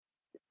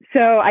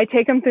So I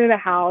take them through the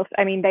house.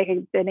 I mean, they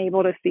have been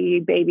able to see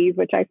babies,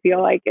 which I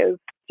feel like is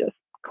just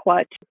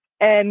clutch.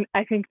 And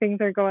I think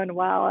things are going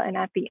well. And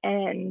at the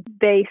end,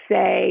 they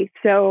say,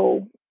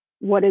 so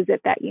what is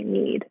it that you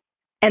need?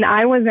 And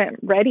I wasn't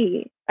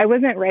ready. I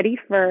wasn't ready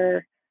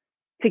to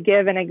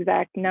give an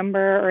exact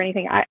number or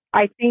anything.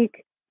 I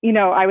think,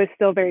 I was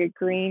still very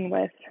green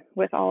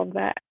with all of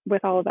that,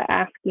 with all of the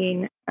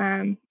asking.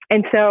 And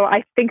so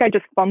I think I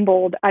just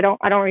fumbled. I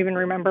don't even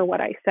remember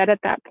what I said at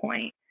that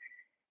point.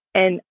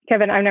 And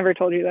Kevin, I've never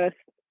told you this.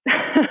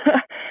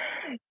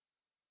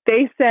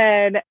 They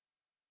said,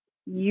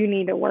 you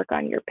need to work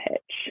on your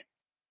pitch.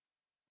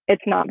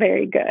 It's not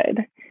very good.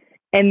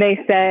 And they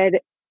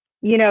said,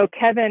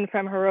 Kevin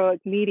from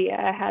Heroic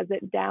Media has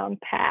it down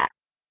pat.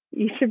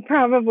 You should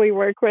probably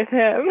work with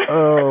him.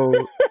 Oh,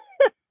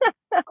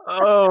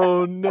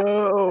 oh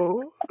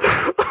no.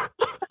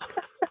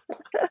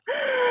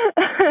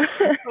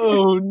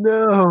 Oh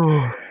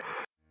no.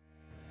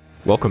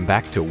 Welcome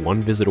back to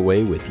One Visit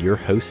Away with your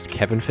host,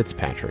 Kevin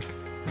Fitzpatrick.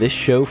 This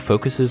show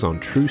focuses on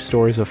true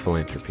stories of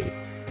philanthropy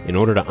in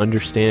order to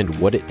understand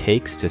what it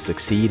takes to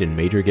succeed in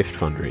major gift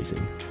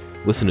fundraising.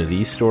 Listen to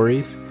these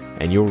stories,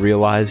 and you'll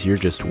realize you're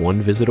just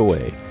one visit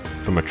away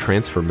from a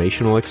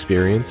transformational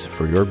experience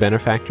for your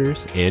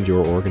benefactors and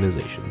your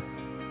organization.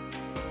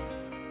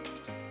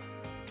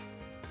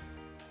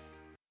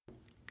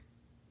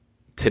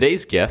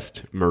 Today's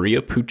guest,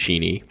 Maria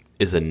Puccini,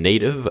 is a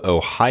native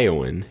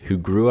Ohioan who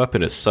grew up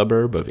in a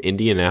suburb of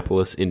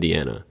Indianapolis,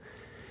 Indiana.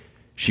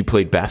 She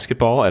played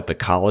basketball at the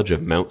College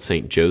of Mount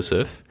St.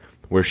 Joseph,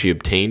 where she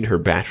obtained her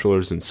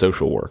bachelor's in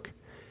social work.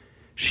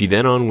 She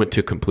then went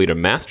to complete a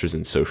master's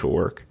in social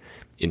work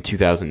in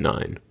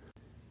 2009.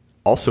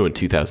 Also in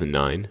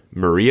 2009,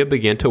 Maria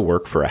began to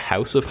work for a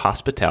house of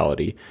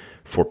hospitality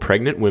for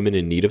pregnant women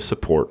in need of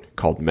support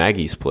called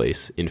Maggie's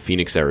Place in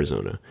Phoenix,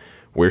 Arizona,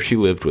 where she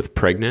lived with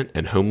pregnant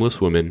and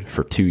homeless women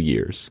for 2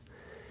 years.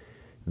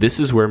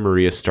 This is where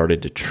Maria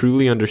started to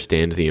truly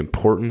understand the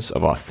importance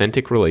of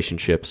authentic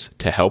relationships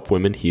to help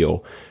women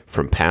heal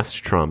from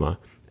past trauma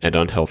and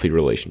unhealthy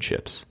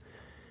relationships.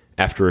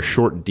 After a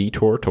short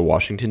detour to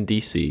Washington,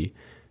 D.C.,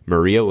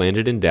 Maria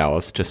landed in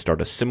Dallas to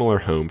start a similar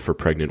home for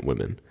pregnant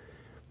women.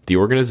 The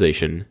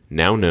organization,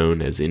 now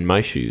known as In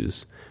My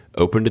Shoes,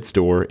 opened its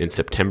door in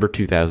September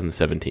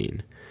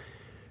 2017.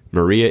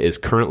 Maria is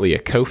currently a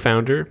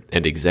co-founder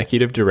and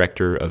executive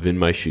director of In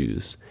My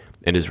Shoes,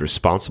 and is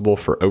responsible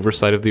for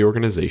oversight of the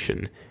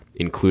organization,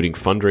 including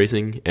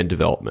fundraising and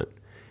development.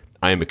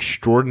 I am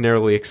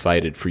extraordinarily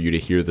excited for you to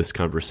hear this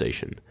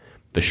conversation.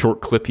 The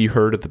short clip you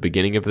heard at the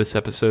beginning of this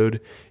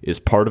episode is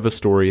part of a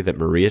story that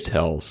Maria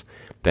tells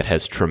that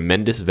has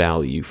tremendous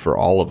value for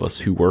all of us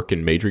who work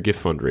in major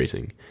gift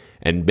fundraising,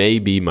 and may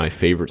be my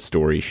favorite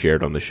story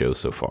shared on the show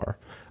so far.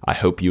 I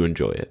hope you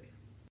enjoy it.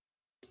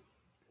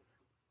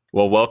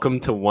 Well,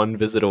 welcome to One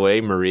Visit Away,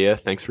 Maria.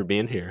 Thanks for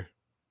being here.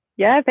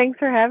 Yeah, thanks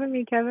for having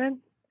me, Kevin.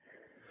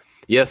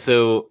 Yeah,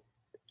 so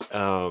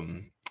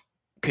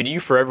could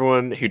you, for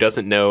everyone who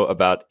doesn't know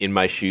about In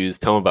My Shoes,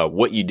 tell them about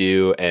what you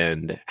do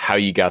and how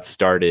you got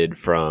started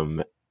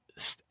from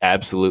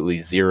absolutely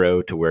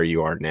zero to where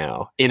you are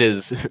now in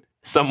as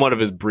somewhat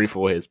of as brief a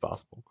way as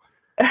possible?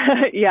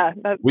 Yeah,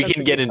 we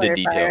can get into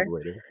details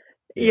later.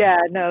 Yeah,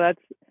 no,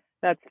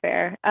 that's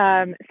fair.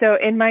 So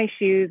In My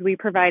Shoes, we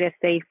provide a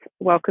safe,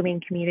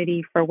 welcoming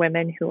community for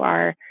women who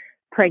are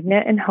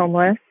pregnant and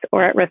homeless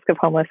or at risk of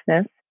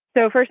homelessness.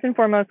 So first and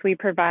foremost, we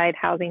provide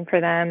housing for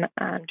them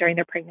during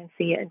their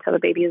pregnancy until the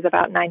baby is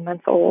about 9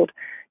 months old.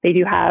 They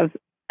do have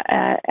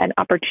an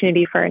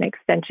opportunity for an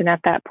extension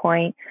at that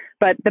point.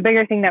 But the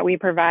bigger thing that we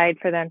provide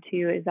for them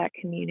too is that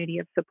community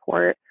of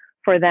support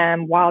for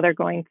them while they're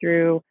going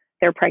through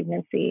their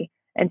pregnancy.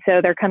 And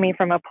so they're coming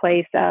from a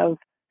place of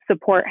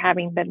support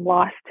having been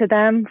lost to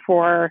them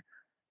for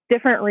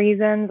different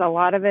reasons, a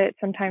lot of it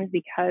sometimes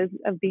because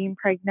of being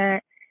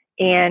pregnant.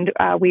 And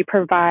we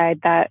provide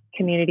that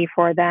community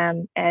for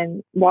them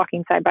and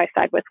walking side by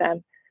side with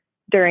them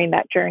during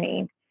that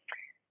journey.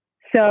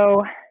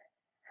 So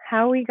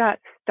how we got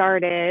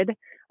started, it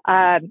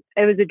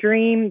was a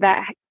dream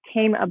that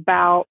came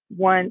about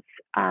once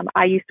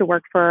I used to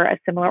work for a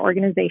similar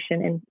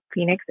organization in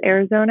Phoenix,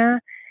 Arizona.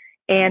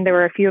 And there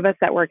were a few of us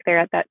that worked there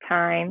at that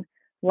time.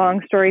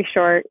 Long story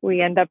short,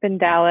 we end up in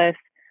Dallas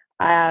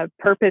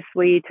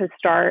purposely to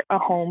start a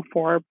home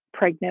for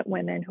pregnant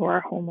women who are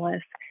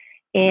homeless.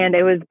 And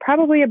it was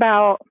probably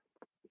about,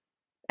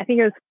 I think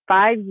it was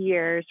 5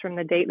 years from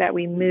the date that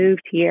we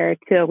moved here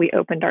till we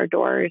opened our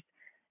doors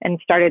and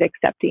started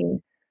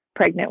accepting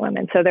pregnant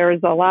women. So there was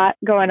a lot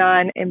going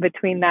on in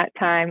between that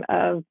time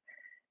of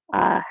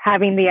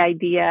having the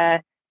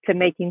idea to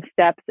making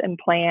steps and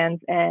plans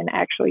and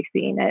actually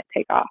seeing it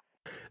take off.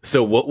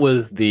 So what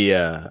was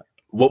the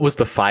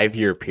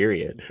 5-year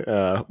period?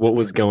 What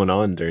was going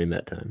on during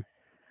that time?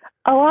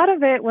 A lot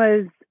of it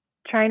was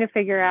trying to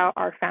figure out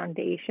our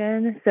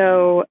foundation.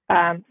 So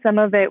some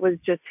of it was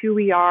just who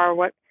we are,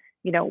 what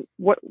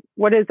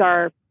is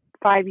our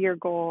 5-year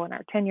goal and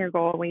our 10-year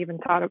goal. We even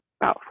thought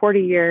about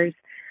 40 years.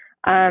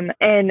 And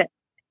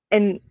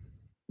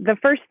the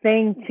first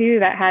thing too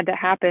that had to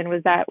happen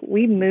was that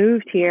we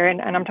moved here,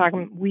 and I'm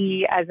talking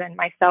we as in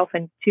myself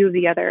and two of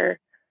the other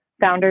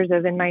founders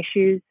of In My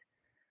Shoes.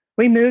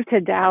 We moved to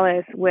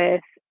Dallas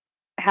with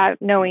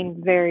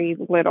knowing very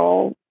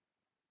little.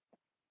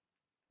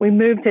 We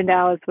moved to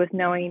Dallas with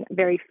knowing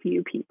very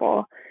few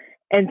people.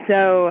 And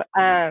so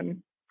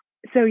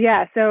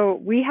so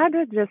we had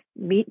to just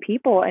meet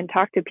people and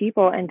talk to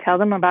people and tell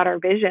them about our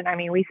vision. I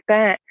mean, we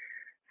spent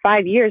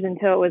 5 years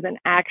until it was an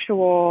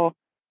actual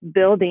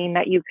building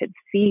that you could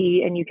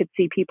see, and you could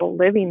see people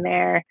living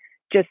there,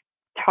 just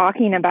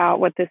talking about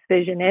what this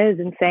vision is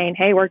and saying,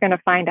 hey, we're going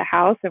to find a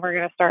house and we're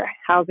going to start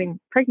housing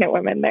pregnant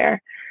women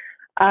there.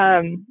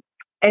 And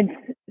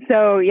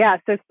so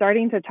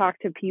starting to talk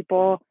to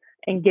people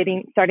and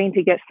starting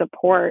to get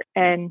support.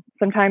 And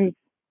sometimes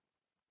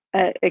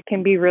it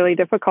can be really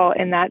difficult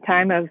in that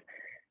time of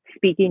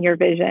speaking your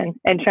vision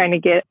and trying to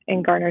get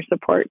and garner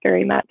support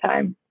during that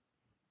time.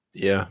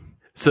 Yeah.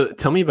 So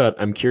tell me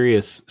I'm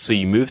curious. So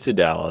you moved to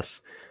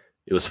Dallas.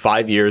 It was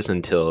 5 years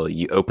until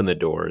you opened the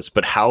doors,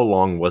 but how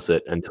long was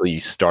it until you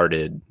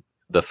started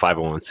the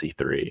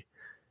 501c3?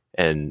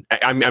 And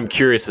I'm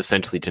curious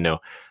essentially to know,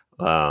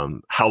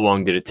 how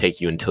long did it take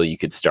you until you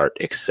could start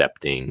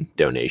accepting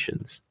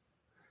donations?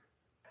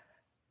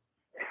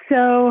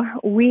 So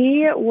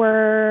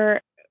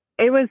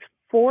it was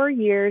 4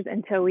 years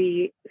until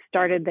we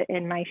started the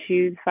In My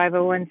Shoes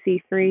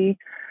 501c3.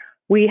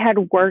 We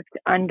had worked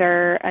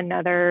under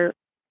another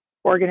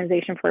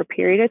organization for a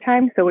period of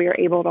time, so we were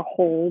able to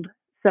hold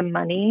some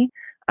money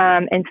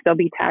and still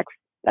be tax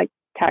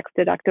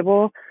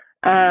deductible.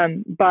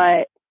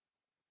 But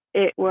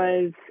it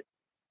was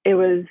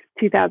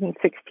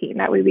 2016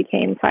 that we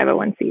became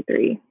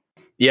 501c3.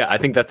 Yeah, I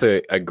think that's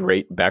a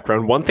great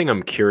background. One thing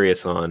I'm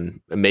curious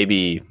on,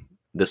 maybe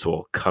this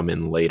will come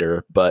in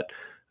later, but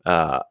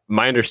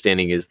my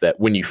understanding is that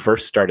when you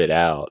first started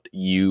out,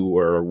 you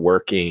were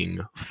working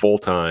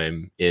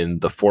full-time in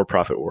the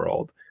for-profit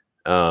world.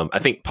 I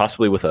think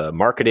possibly with a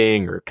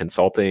marketing or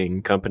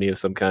consulting company of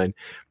some kind.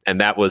 And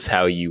that was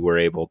how you were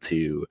able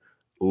to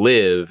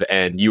live.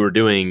 And you were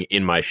doing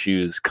In My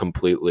Shoes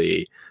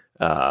completely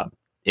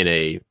in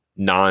a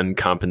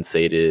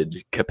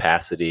non-compensated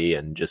capacity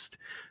and just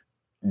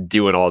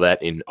doing all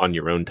that on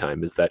your own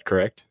time. Is that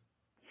correct?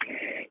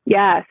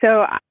 Yeah.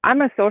 So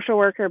I'm a social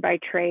worker by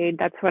trade.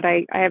 That's what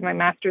I have my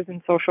master's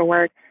in social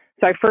work.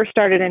 So I first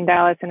started in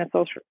Dallas in a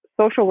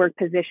social work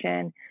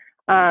position.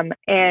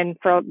 And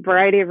for a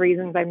variety of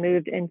reasons, I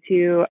moved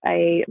into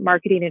a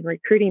marketing and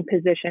recruiting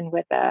position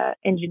with an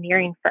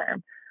engineering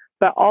firm.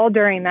 But all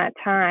during that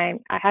time,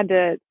 I had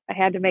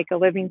to make a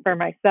living for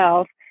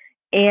myself.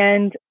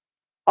 And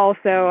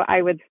also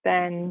I would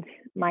spend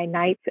my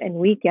nights and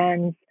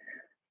weekends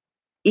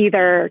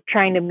either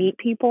trying to meet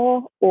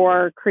people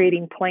or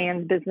creating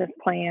plans, business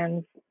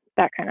plans,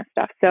 that kind of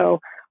stuff. So,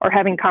 or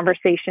having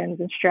conversations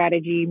and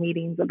strategy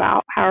meetings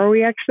about how are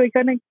we actually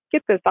going to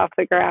get this off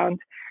the ground.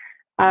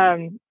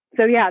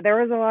 So yeah,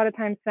 there was a lot of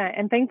time spent,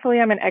 and thankfully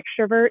I'm an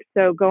extrovert.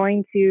 So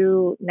going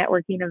to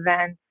networking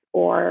events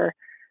or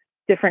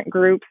different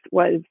groups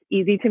was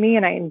easy to me,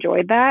 and I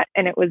enjoyed that.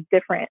 And it was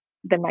different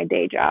than my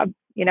day job.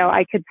 You know,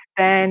 I could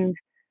spend,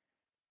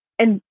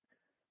 and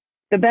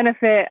the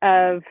benefit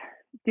of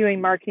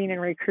doing marketing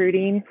and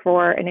recruiting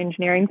for an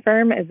engineering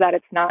firm is that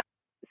it's not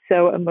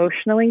so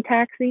emotionally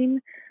taxing,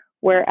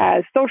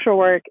 whereas social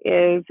work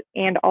is,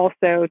 and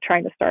also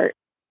trying to start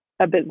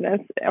a business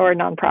or a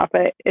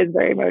nonprofit is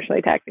very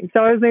emotionally taxing.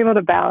 So I was able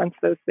to balance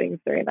those things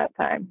during that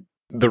time.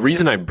 The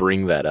reason I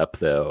bring that up,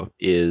 though,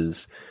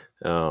 is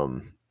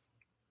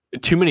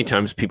too many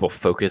times people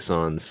focus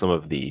on some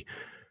of the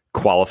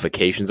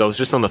qualifications. I was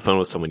just on the phone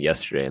with someone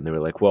yesterday, and they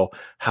were like, well,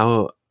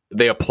 how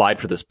they applied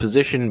for this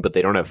position, but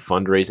they don't have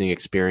fundraising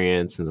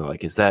experience. And they're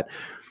like,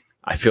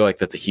 I feel like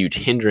that's a huge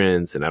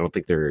hindrance, and I don't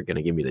think they're going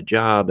to give me the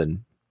job.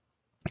 And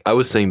I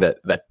was saying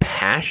that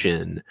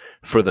passion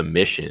for the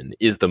mission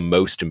is the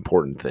most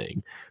important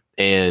thing.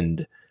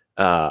 And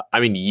I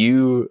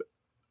mean,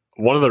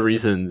 one of the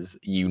reasons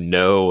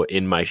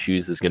In My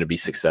Shoes is going to be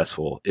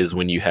successful is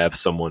when you have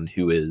someone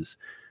who is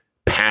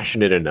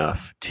passionate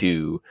enough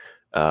to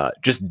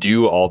just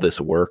do all this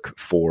work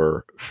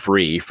for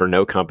free, for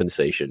no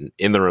compensation,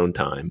 in their own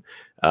time,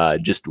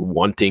 just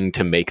wanting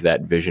to make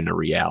that vision a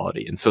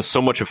reality. And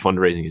so much of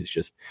fundraising is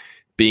just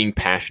being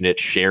passionate,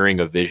 sharing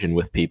a vision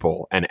with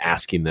people, and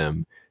asking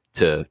them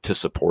to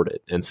support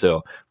it. And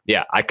so,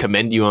 yeah, I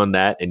commend you on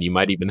that. And you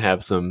might even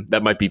have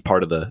that might be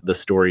part of the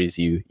stories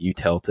you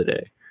tell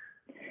today.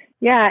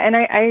 Yeah, and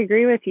I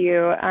agree with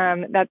you.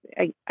 That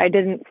I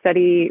didn't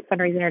study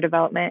fundraising or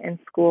development in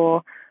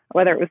school,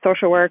 whether it was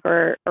social work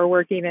or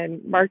working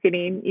in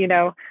marketing. You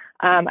know,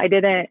 I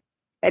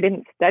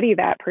didn't study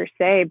that per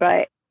se,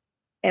 but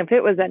if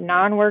it was a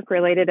non-work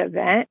related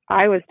event,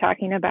 I was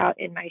talking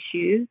about In My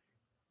Shoes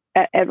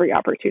at every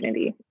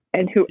opportunity,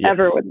 and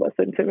whoever would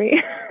listen to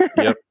me.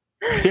 Yep.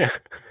 Yeah.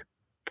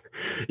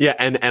 Yeah.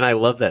 And I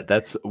love that.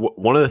 That's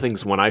one of the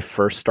things when I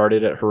first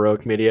started at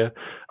Heroic Media,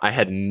 I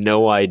had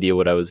no idea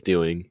what I was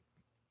doing.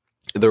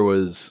 There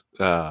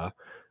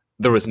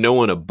there was no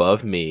one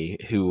above me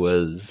who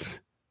was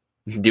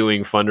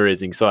doing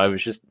fundraising. So I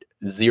was just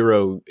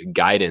zero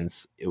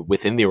guidance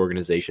within the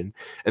organization.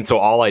 And so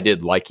all I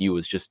did, like you,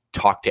 was just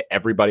talk to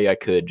everybody I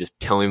could, just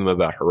telling them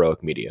about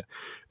Heroic Media.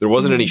 There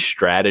wasn't any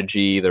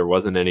strategy. There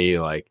wasn't any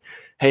like,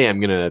 hey, I'm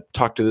going to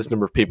talk to this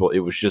number of people. It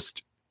was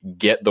just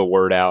get the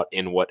word out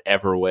in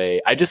whatever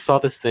way. I just saw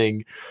this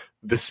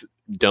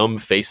dumb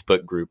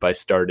Facebook group I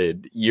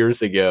started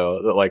years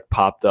ago that like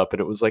popped up, and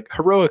it was like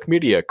Heroic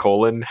Media :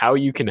 how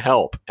you can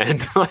help.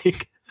 And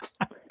like,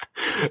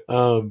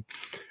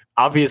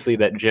 obviously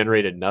that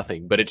generated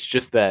nothing, but it's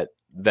just that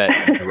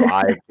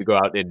drive to go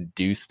out and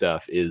do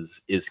stuff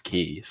is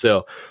key.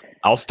 So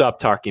I'll stop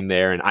talking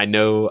there. And I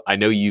know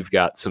you've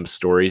got some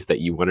stories that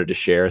you wanted to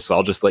share, so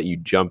I'll just let you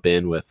jump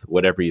in with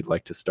whatever you'd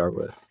like to start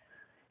with.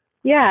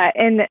 Yeah.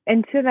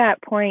 And to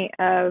that point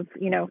of,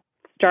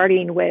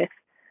 starting with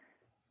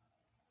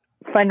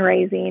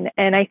fundraising.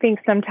 And I think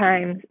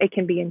sometimes it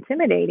can be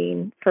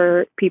intimidating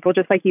for people,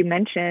 just like you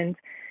mentioned,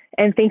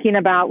 and thinking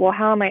about, well,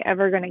 how am I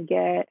ever going to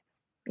get,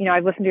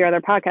 I've listened to your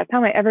other podcast, how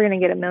am I ever going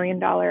to get $1 million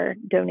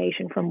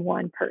donation from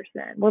one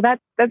person? Well,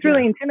 that's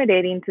really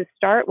intimidating to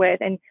start with.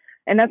 And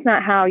that's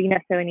not how you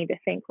necessarily need to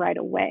think right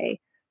away.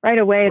 Right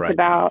away, it's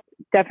about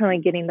definitely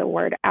getting the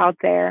word out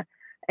there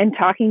and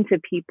talking to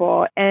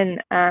people.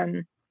 And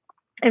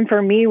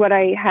for me, what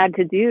I had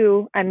to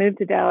do, I moved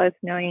to Dallas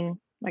knowing,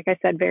 like I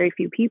said, very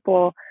few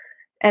people.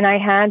 And I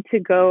had to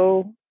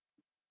go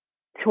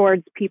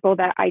towards people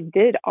that I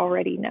did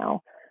already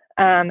know.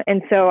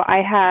 And so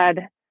I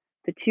had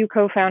the two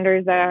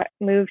co-founders that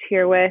I moved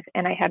here with,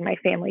 and I had my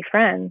family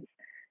friends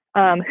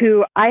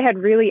who I had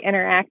really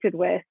interacted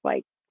with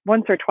like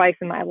once or twice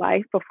in my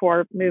life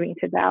before moving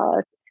to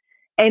Dallas.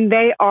 And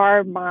they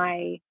are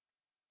my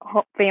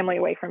family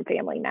away from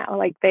family now.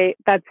 Like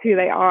that's who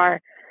they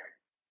are.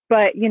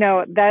 But,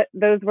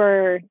 those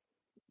were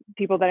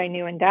people that I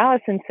knew in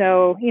Dallas. And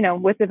so,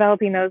 with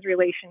developing those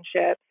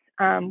relationships,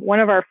 one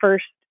of our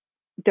first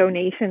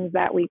donations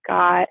that we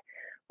got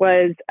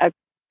was a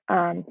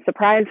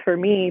surprise for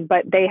me,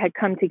 but they had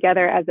come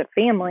together as a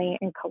family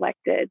and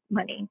collected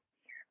money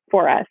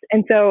for us.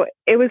 And so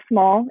it was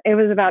small. It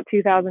was about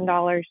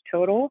 $2,000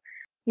 total.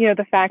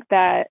 The fact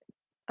that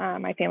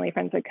my family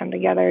friends had come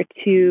together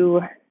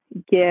to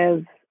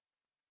give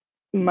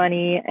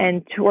money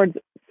and towards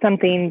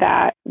something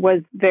that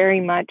was very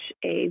much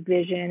a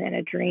vision and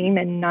a dream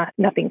and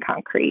nothing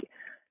concrete,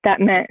 that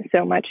meant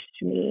so much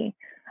to me.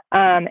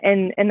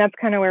 And that's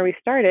kind of where we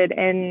started.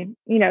 And,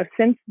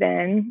 since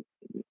then,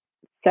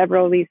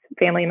 several of these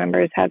family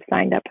members have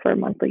signed up for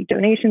monthly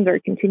donations or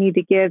continue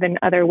to give in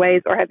other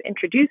ways, or have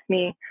introduced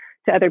me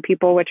to other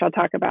people, which I'll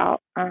talk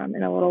about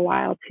in a little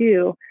while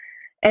too.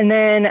 And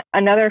then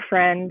another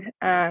friend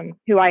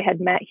who I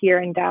had met here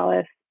in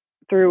Dallas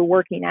through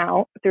working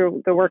out,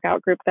 through the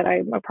workout group that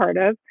I'm a part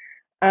of,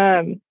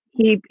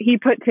 he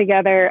put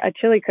together a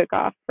chili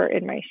cook-off for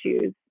In My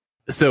Shoes.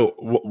 So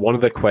one of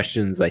the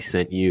questions I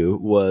sent you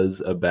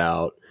was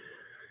about,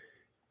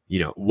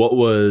 what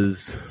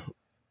was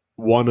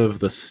one of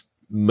the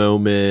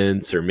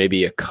moments or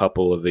maybe a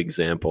couple of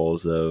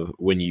examples of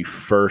when you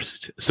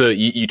first, so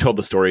you told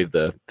the story of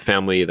the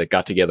family that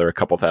got together a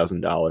couple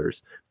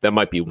 $1,000s. That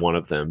might be one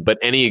of them, but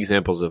any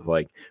examples of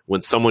like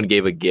when someone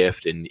gave a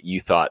gift and you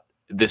thought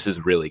this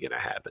is really going to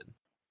happen?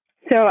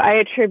 So I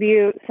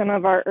attribute some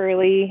of our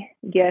early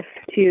gifts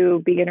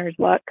to beginner's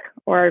luck,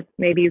 or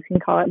maybe you can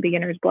call it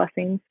beginner's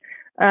blessings.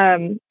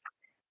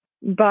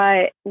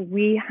 But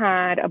we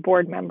had a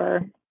board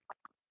member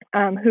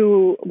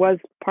who was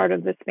part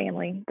of this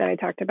family that I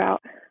talked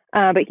about.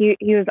 But he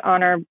was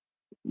on our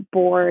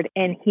board,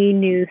 and he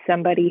knew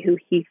somebody who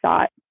he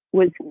thought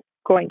was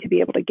going to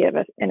be able to give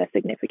us in a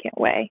significant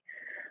way.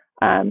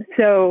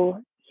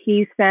 So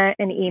he sent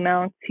an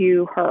email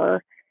to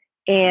her,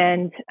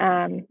 and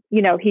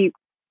he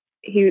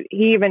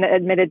even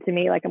admitted to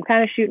me, like, I'm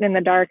kind of shooting in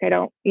the dark. I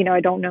don't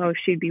know if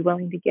she'd be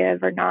willing to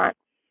give or not.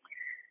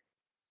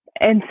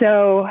 And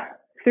so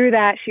through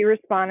that, she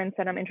responded and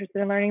said, I'm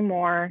interested in learning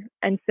more.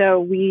 And so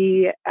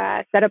we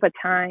set up a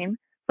time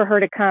for her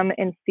to come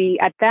and see.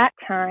 At that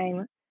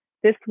time,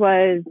 this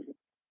was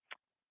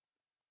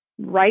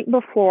right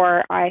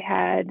before I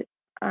had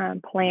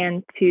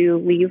planned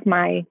to leave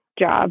my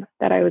job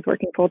that I was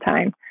working full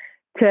time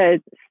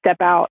to step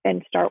out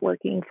and start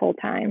working full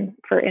time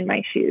for In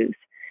My Shoes.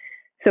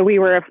 So we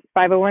were a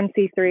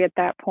 501c3 at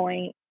that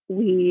point.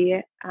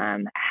 We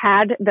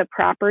had the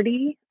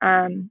property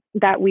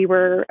that we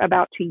were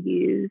about to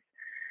use.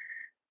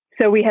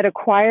 So we had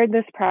acquired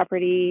this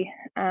property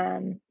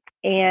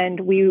and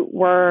we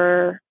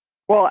were,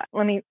 well,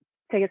 let me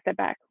take a step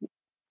back.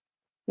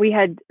 We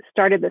had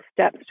started the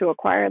steps to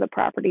acquire the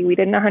property. We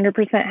didn't 100%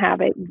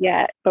 have it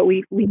yet, but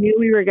we knew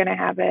we were going to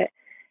have it.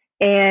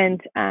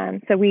 And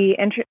so we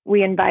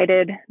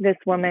invited this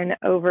woman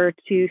over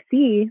to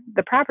see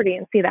the property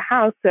and see the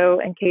house. So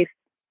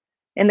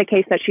in the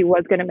case that she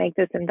was going to make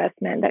this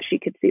investment, that she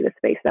could see the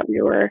space that we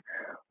were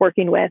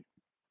working with.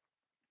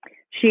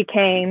 She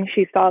came,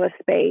 she saw the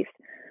space.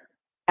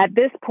 at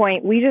this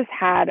point, we just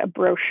had a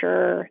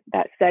brochure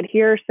that said,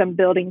 here are some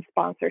building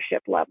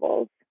sponsorship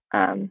levels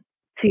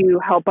to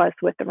help us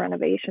with the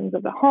renovations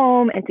of the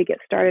home and to get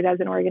started as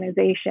an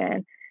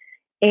organization.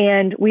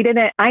 And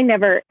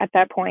at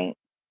that point,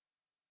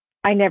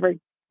 I never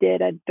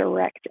did a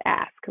direct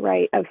ask,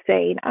 right, of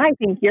saying, I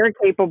think you're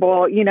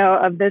capable,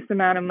 of this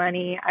amount of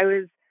money. I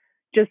was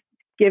just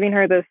giving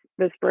her this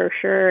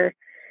brochure,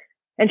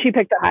 and she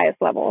picked the highest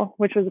level,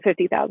 which was a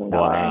 $50,000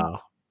 donation.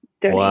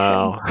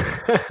 Wow.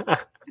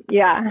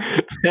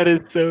 Yeah. That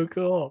is so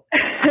cool.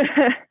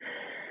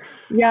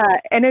 Yeah.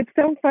 And it's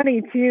so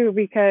funny too,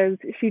 because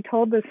she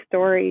told this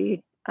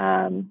story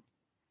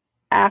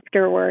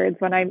afterwards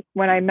when I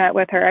met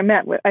with her. I've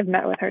met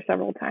with her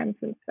several times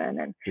since then.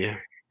 And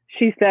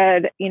she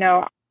said,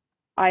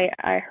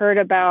 I heard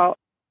about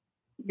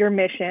your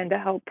mission to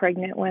help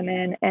pregnant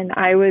women, and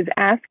I was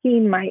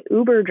asking my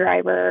Uber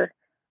driver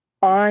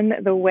on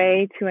the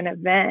way to an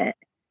event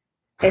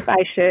if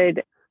I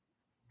should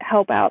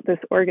help out this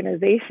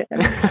organization.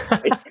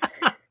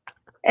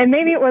 And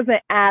maybe it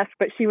wasn't asked,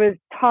 but she was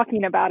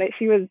talking about it.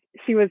 She was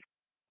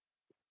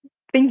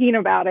thinking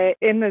about it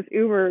in this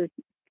Uber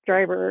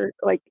driver,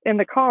 like in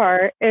the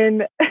car.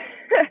 And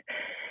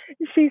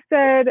she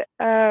said,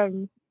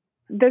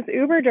 this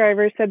Uber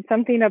driver said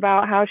something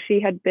about how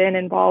she had been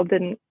involved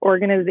in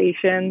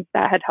organizations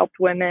that had helped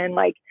women,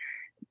 like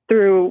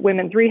through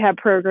women's rehab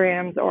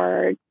programs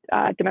or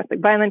domestic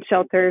violence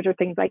shelters or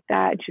things like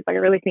that. And she's like, I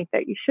really think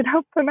that you should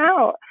help them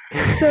out.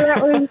 So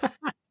that was,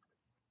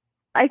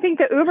 I think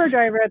the Uber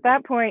driver at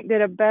that point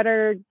did a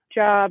better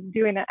job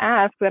doing the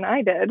ask than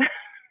I did.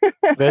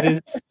 That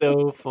is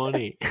so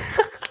funny.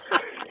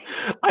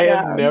 I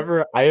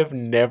have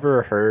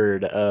never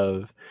heard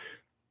of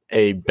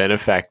a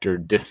benefactor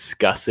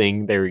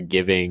discussing their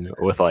giving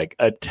with like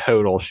a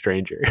total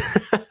stranger.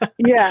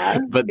 Yeah.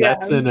 But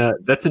that's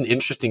an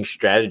interesting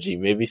strategy.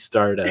 Maybe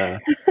start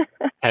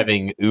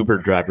having Uber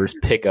drivers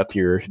pick up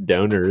your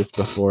donors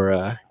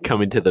before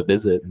coming to the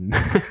visit.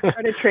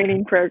 Start a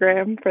training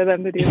program for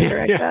them to do the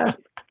direct ask.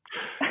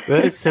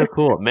 That is so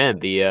cool, man.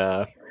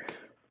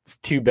 It's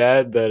too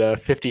bad that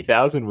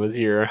 50,000 was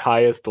your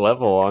highest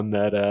level on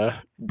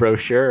that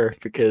brochure,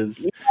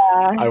 because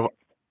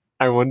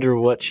I wonder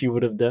what she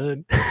would have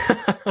done.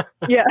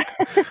 Yeah.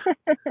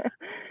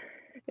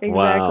 Exactly.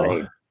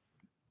 Wow.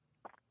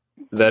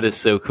 That is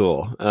so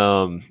cool.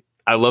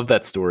 I love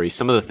that story.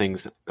 Some of the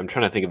things, I'm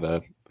trying to think of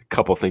a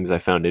couple things I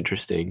found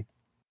interesting.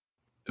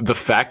 The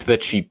fact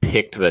that she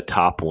picked the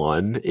top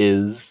one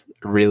is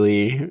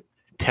really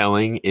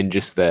telling, in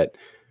just that,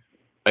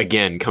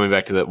 again, coming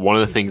back to that, one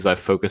of the things I've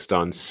focused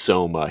on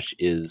so much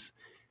is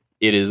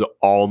it is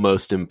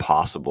almost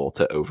impossible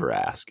to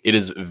overask. It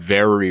is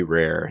very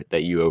rare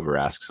that you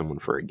overask someone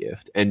for a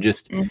gift. And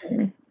just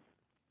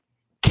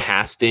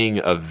casting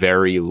a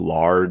very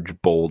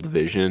large, bold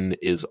vision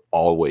is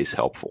always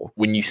helpful.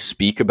 When you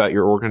speak about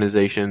your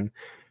organization,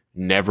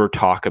 never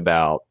talk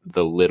about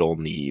the little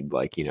need,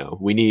 like,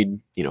 we need,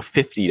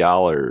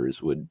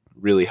 $50 would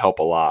really help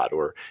a lot.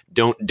 Or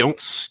don't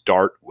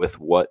start with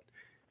what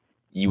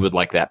you would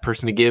like that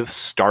person to give.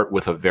 Start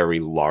with a very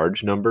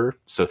large number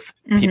so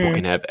people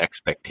can have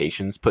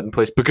expectations put in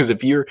place. Because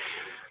if you're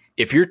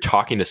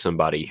talking to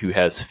somebody who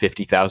has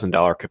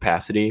 $50,000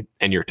 capacity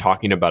and you're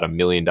talking about $1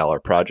 million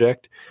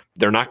project,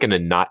 they're not going to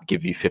not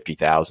give you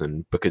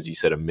 50,000 because you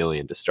said $1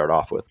 million to start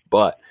off with.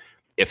 But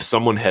if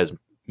someone has $1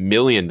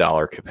 million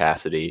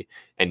capacity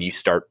and you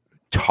start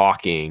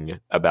talking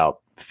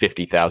about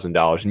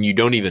 $50,000 and you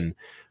don't even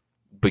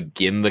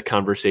begin the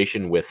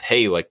conversation with,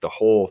 hey, like the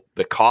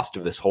cost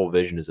of this whole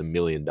vision is $1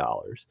 million.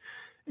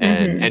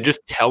 And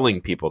just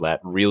telling people that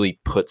really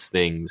puts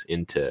things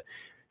into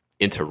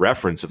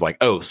reference of like,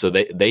 oh, so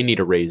they need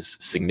to raise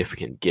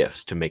significant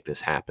gifts to make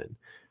this happen.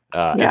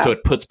 And so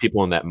it puts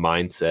people in that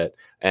mindset.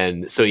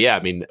 And so, yeah,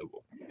 I mean,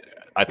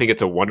 I think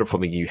it's a wonderful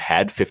thing you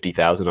had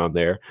 50,000 on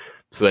there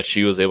so that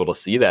she was able to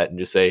see that and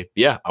just say,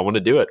 yeah, I want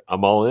to do it.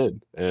 I'm all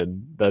in.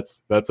 And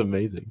that's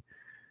amazing.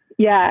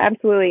 Yeah,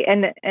 absolutely.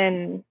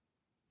 And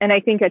I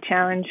think a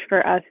challenge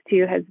for us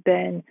too has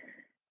been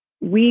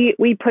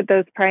we put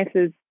those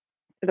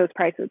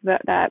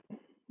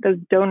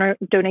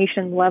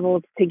donation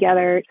levels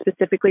together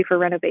specifically for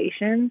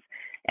renovations,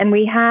 and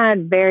we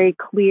had very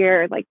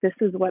clear, like, this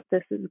is what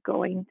this is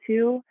going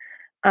to,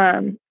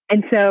 and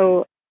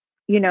so,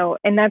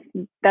 and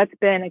that's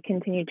been a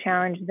continued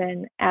challenge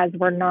then, as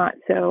we're not,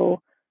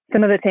 so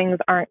some of the things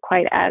aren't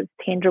quite as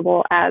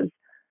tangible as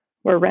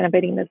we're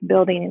renovating this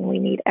building and we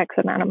need X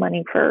amount of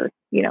money for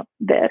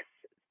this.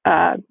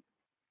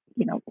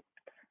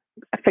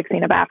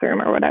 Fixing a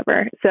bathroom or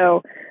whatever.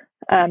 So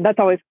that's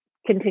always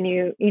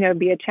continue,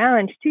 be a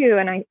challenge too.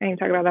 And I can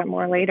talk about that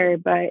more later,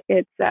 but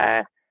it's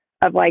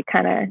of like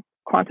kind of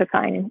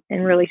quantifying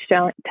and really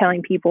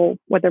telling people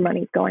what their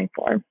money's going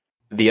for.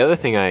 The other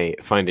thing I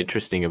find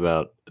interesting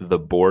about the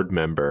board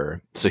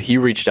member, so he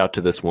reached out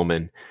to this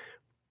woman.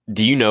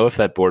 Do you know if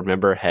that board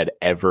member had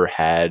ever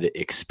had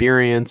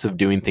experience of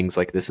doing things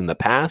like this in the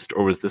past,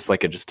 or was this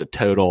like just a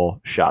total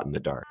shot in the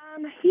dark?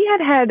 He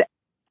had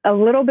a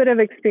little bit of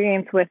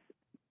experience with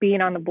being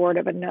on the board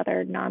of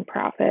another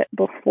nonprofit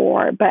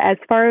before, but as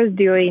far as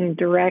doing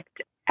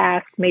direct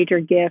ask major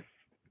gifts,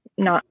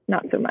 not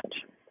so much.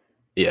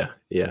 Yeah,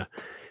 yeah.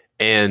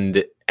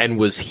 And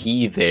was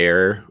he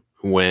there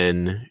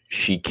when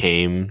she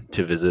came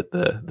to visit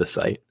the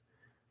site?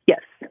 Yes.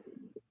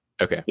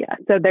 Okay. Yeah.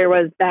 So there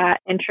was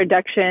that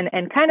introduction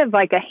and kind of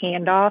like a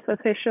handoff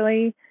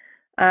officially.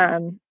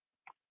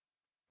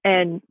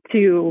 And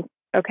to,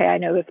 okay, I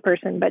know this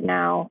person, but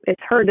now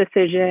it's her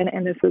decision.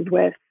 And this is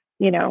with,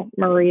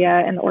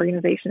 Maria and the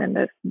organization and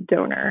this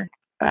donor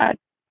to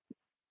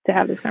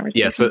have this conversation.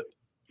 Yeah. So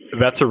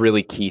that's a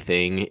really key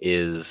thing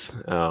is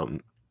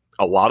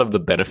a lot of the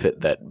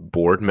benefit that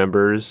board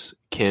members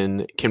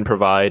can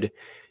provide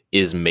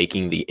is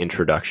making the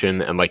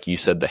introduction. And like you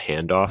said, the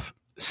handoff.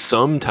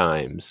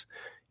 Sometimes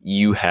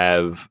you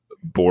have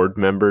board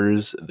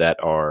members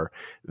that are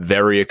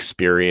very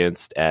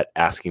experienced at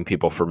asking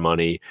people for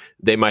money.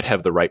 They might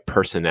have the right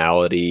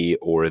personality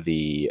or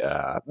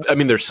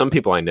there's some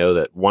people I know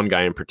that one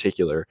guy in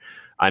particular,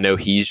 I know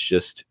he's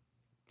just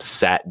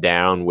sat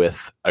down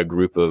with a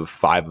group of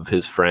 5 of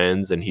his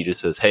friends and he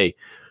just says, hey,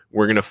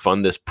 we're going to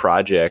fund this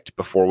project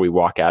before we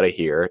walk out of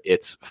here.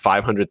 It's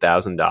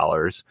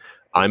 $500,000.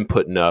 I'm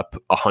putting up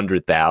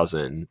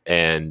 100,000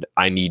 and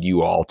I need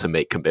you all to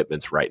make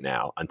commitments right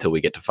now until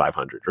we get to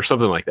 500 or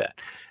something like that.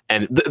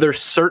 And there's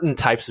certain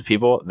types of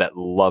people that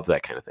love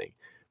that kind of thing.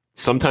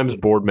 Sometimes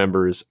board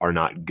members are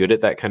not good at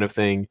that kind of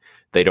thing.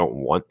 They don't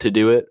want to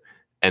do it.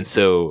 And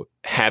so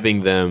having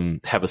them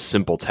have a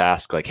simple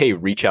task like, hey,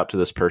 reach out to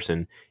this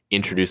person,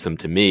 introduce them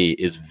to me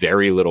is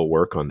very little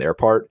work on their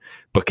part,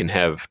 but can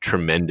have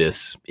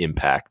tremendous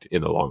impact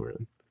in the long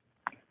run.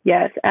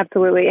 Yes,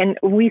 absolutely. And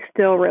we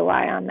still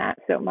rely on that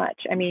so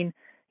much. I mean,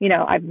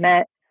 I've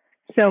met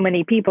so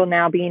many people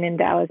now being in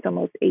Dallas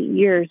almost 8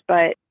 years,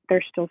 but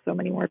there's still so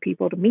many more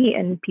people to meet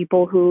and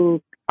people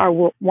who are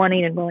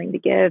wanting and willing to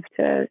give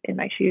to In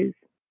My Shoes.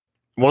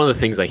 One of the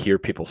things I hear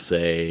people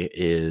say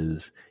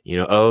is,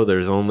 oh,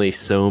 there's only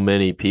so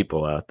many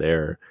people out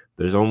there.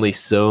 There's only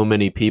so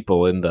many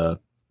people in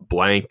the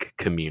blank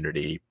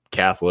community,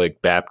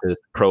 Catholic,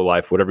 Baptist,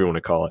 pro-life, whatever you want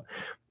to call it.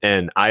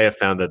 And I have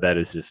found that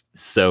is just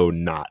so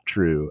not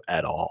true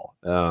at all.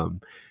 One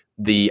of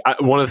the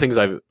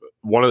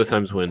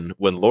times when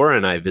Laura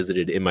and I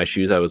visited In My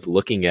Shoes, I was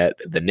looking at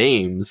the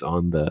names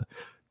on the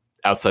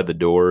outside the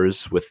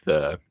doors with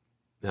the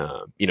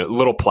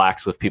little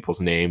plaques with people's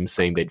names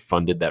saying they'd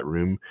funded that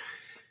room,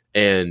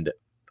 and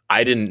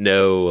I didn't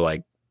know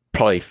like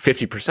probably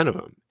 50% of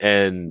them,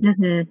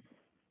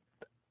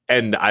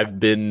 and I've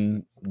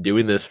been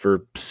doing this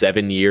for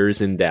 7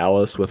 years in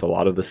Dallas with a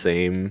lot of the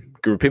same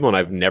group of people, and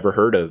I've never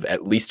heard of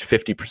at least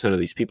 50% of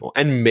these people.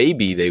 And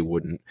maybe they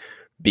wouldn't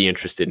be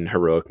interested in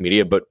heroic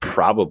media, but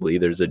probably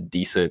there's a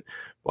decent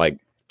like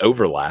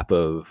overlap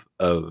of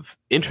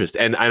interest.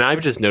 And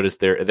I've just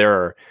noticed there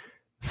are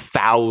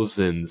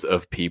thousands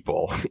of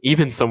people,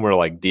 even somewhere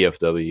like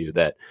DFW,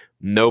 that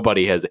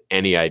nobody has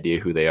any idea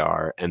who they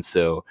are. And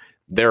so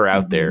they're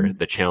out there.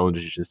 The challenge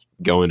is just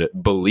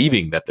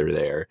believing that they're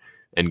there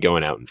and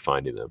going out and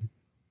finding them.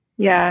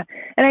 Yeah.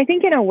 And I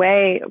think in a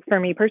way, for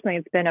me personally,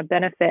 it's been a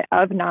benefit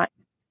of not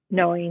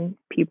knowing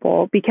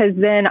people, because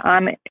then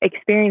I'm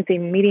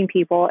experiencing meeting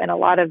people in a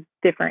lot of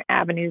different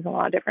avenues, a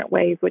lot of different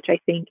ways, which I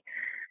think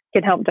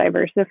can help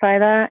diversify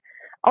that.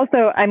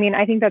 Also, I mean,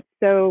 I think that's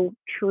so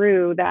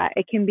true that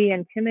it can be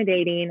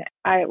intimidating.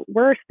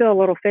 We're still a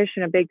little fish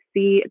in a big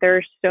sea. There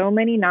are so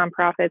many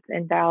nonprofits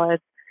in Dallas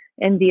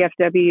and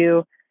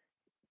DFW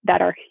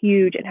that are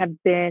huge and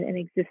have been in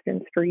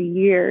existence for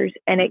years,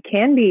 and it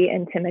can be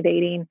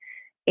intimidating.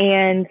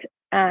 And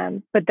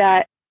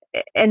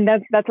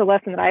that's a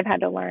lesson that I've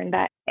had to learn,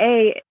 that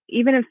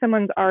even if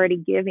someone's already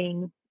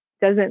giving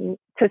to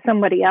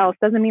somebody else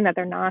doesn't mean that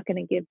they're not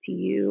going to give to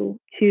you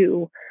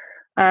too.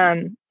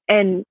 And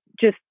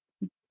just,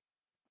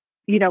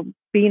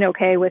 being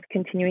okay with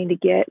continuing to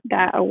get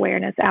that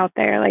awareness out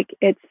there. Like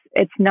it's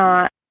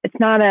not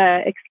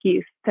a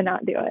excuse to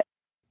not do it.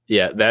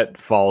 Yeah, that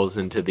falls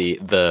into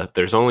the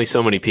there's only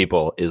so many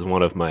people is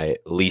one of my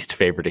least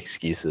favorite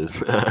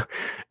excuses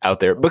out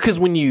there, because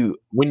when you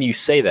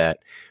say that,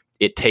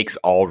 it takes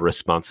all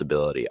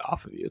responsibility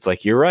off of you. It's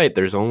like, you're right,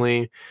 there's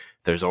only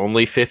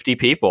 50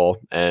 people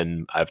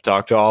and I've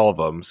talked to all of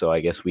them, so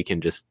I guess we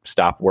can just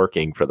stop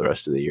working for the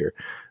rest of the year.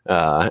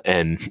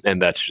 And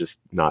that's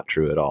just not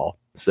true at all.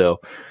 So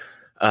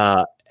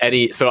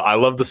so I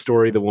love the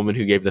story, the woman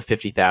who gave the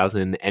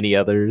 50,000. Any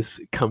others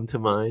come to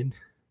mind?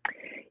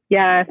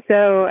 Yeah,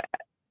 so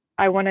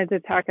I wanted to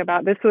talk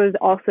about, this was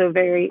also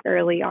very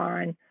early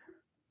on.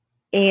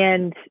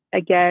 And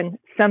again,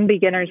 some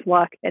beginner's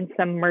luck and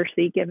some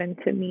mercy given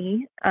to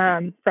me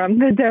from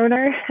the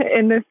donor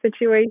in this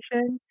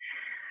situation.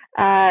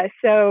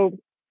 So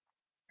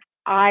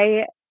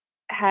I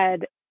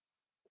had,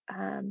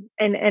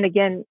 and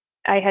again,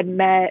 I had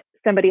met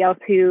somebody else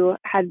who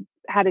had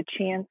a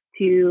chance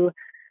to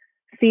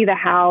see the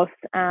house.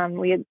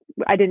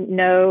 I didn't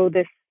know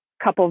this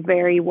couple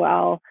very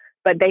well,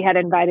 but they had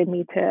invited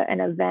me to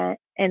an event.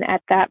 And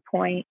at that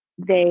point,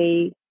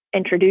 they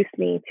introduced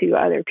me to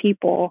other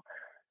people,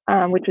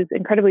 which was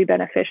incredibly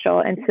beneficial.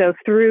 And so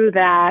through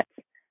that,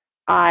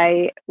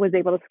 I was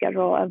able to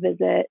schedule a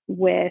visit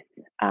with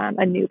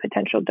a new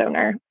potential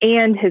donor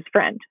and his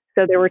friend.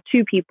 So there were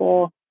two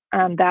people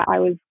that I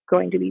was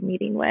going to be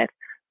meeting with,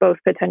 both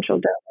potential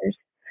donors.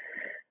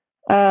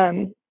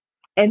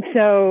 And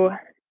so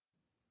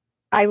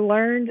I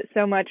learned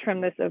so much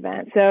from this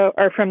event,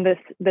 or from this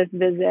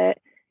visit.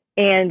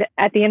 And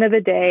at the end of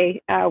the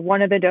day,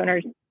 one of the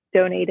donors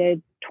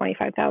donated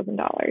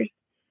 $25,000.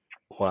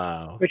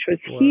 Wow. Which was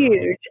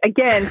huge.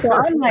 Again, so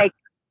I'm like,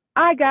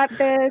 I got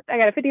this. I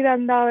got a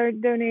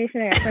 $50,000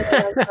 donation. I got a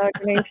 $20,000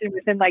 donation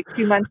within like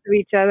 2 months of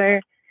each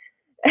other.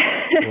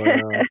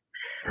 Wow.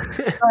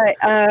 But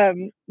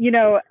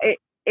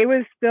it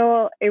was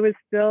still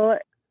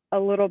a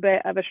little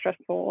bit of a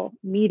stressful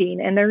meeting,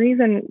 and the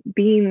reason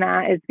being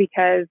that is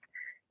because,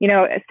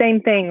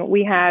 same thing.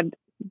 We had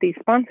these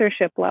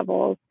sponsorship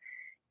levels,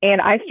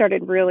 and I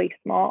started really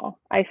small.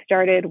 I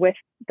started with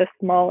the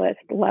smallest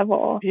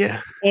level.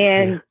 Yeah.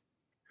 And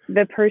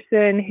the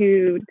person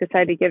who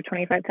decided to give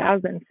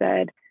 25,000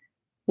 said,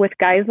 with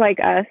guys like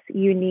us,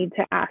 you need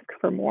to ask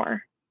for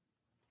more.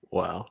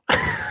 Wow.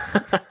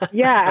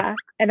 Yeah.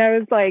 And I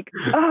was like,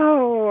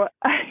 oh,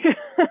 I just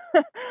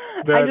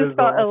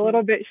felt awesome. A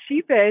little bit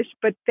sheepish,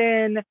 but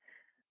then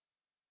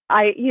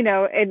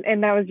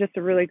and that was just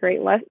a really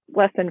great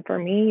lesson for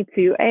me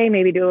to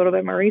maybe do a little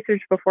bit more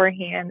research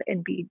beforehand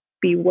and be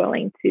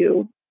willing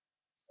to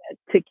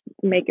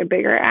make a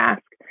bigger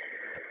ask.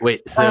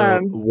 Wait,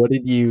 so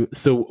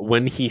so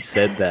when he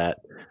said that,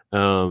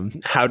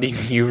 how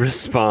did you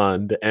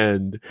respond,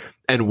 and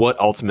what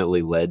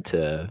ultimately led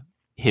to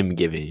him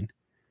giving?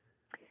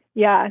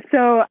 Yeah.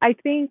 So I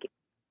think,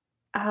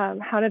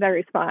 how did I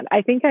respond?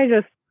 I think I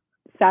just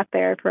sat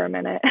there for a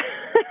minute.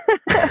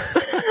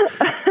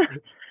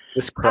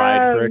 Just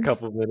cried for a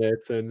couple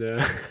minutes and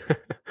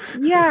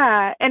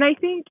yeah. And I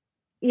think,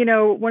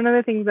 one of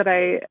the things that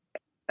I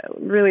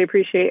really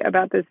appreciate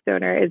about this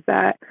donor is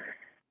that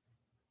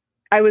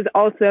I was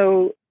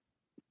also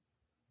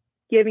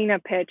giving a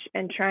pitch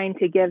and trying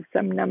to give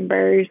some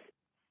numbers.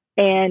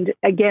 And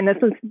again, this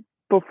was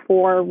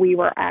before we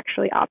were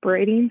actually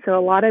operating. So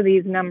a lot of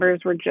these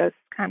numbers were just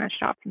kind of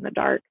shots in the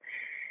dark.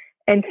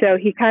 And so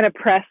he kind of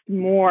pressed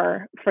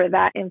more for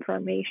that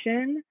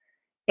information.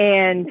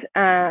 And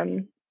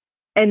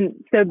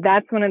so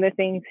that's one of the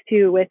things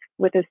too with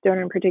this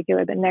donor in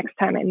particular. The next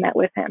time I met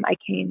with him, I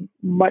came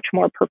much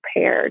more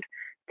prepared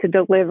to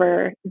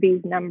deliver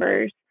these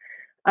numbers.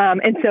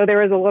 And so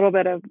there was a little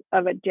bit of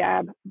a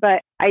jab,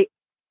 but I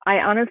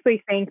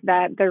honestly think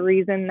that the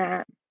reason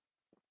that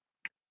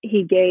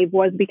he gave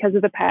was because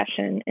of the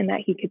passion and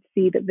that he could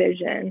see the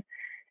vision.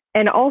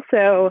 And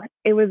also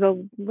it was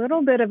a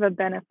little bit of a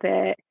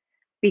benefit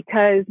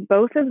because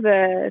both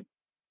him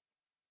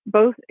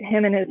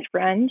and his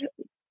friend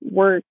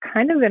were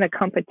kind of in a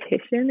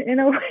competition in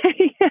a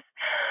way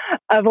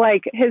of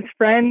like his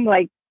friend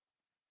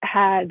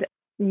had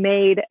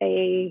made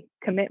a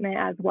commitment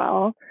as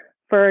well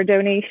for a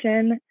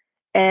donation,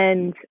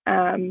 and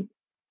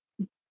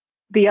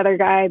the other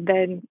guy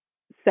then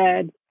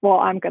said, well,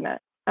 I'm gonna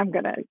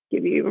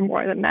give you even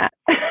more than that.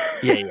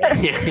 Yeah.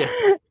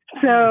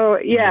 So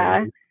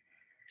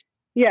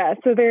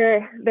so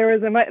there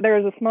was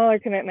a smaller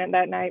commitment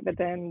that night, but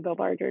then the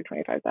larger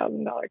 $25,000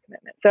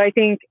 commitment. So I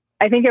think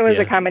it was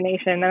a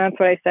combination, and that's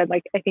what I said.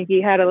 Like, I think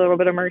he had a little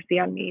bit of mercy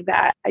on me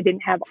that I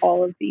didn't have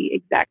all of the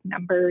exact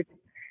numbers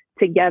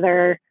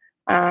together.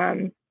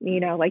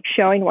 Like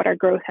showing what our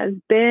growth has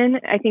been,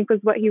 I think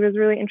was what he was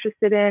really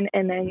interested in.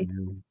 And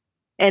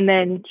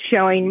then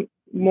showing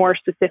more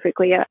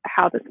specifically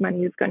how this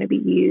money is going to be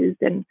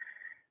used and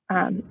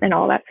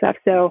all that stuff.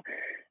 So,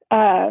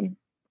 so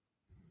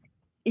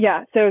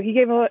he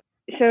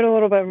showed a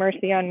little bit of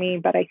mercy on me,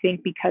 but I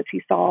think because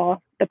he saw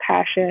the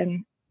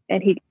passion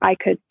and I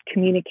could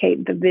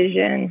communicate the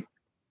vision,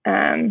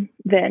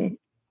 then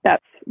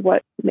that's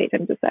what made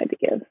him decide to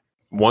give.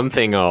 One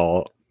thing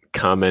I'll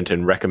comment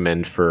and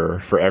recommend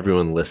for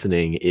everyone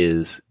listening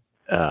is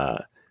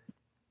to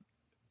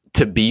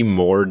be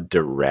more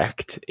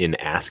direct in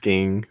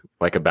asking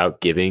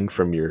about giving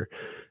from your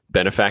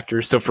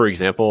benefactors. So for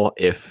example,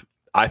 if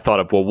I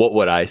thought of, well, what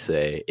would I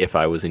say if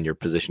I was in your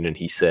position and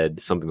he said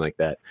something like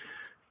that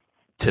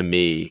to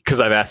me, because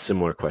I've asked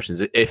similar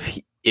questions.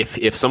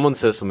 If someone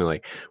says something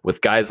like, with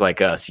guys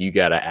like us, you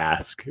got to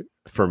ask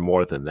for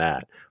more than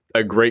that.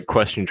 A great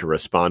question to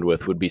respond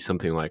with would be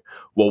something like,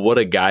 well, what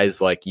do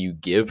guys like you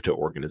give to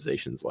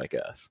organizations like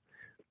us?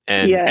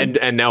 And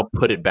now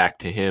put it back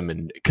to him.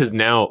 And because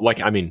now,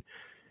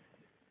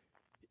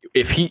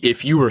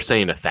 if you were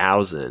saying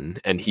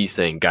 1,000 and he's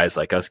saying guys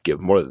like us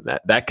give more than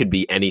that, that could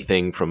be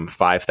anything from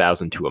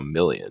 5,000 to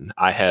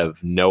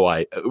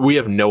 1,000,000. We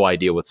have no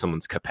idea what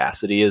someone's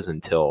capacity is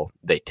until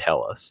they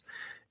tell us.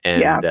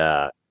 And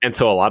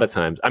so a lot of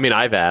times,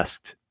 I've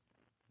asked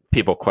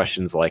people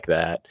questions like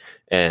that.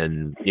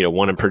 And,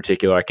 one in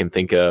particular I can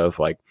think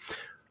of,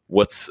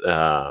 what's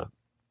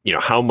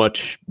how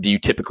much do you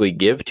typically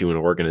give to an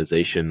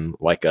organization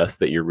like us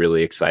that you're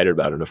really excited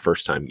about in a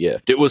first time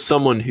gift? It was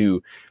someone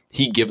who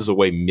he gives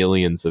away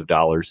millions of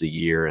dollars a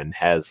year and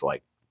has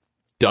like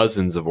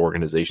dozens of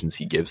organizations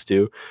he gives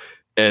to.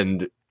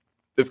 And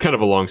it's kind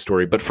of a long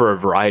story, but for a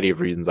variety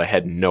of reasons, I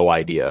had no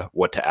idea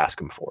what to ask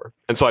him for.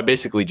 And so I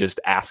basically just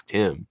asked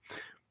him,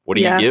 what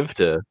do you give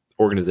to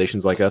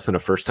organizations like us in a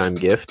first time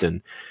gift?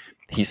 And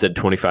he said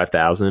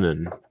 25,000,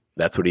 and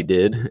that's what he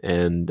did.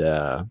 And,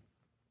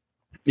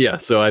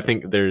 so I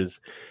think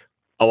there's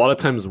a lot of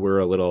times we're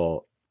a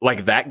little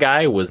like, that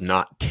guy was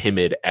not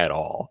timid at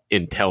all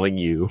in telling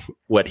you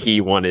what he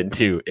wanted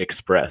to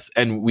express.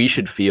 And we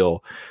should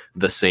feel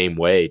the same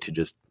way, to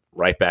just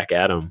write back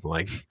at him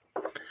like,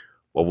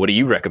 well, what do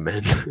you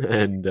recommend?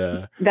 And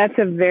that's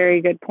a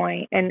very good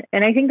point. And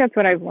I think that's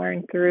what I've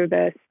learned through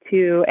this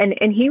too.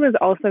 And he was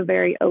also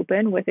very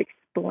open with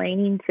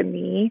explaining to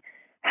me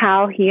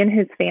how he and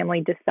his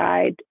family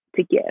decide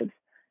to give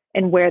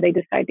and where they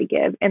decide to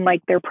give and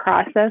like their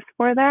process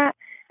for that.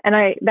 And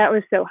that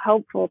was so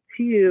helpful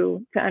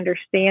too, to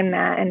understand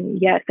that.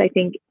 And yes, I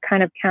think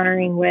kind of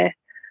countering with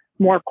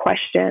more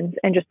questions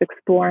and just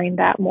exploring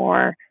that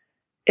more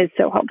is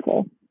so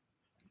helpful.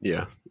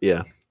 Yeah.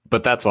 Yeah.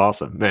 But that's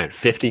awesome, man.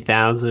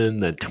 50,000,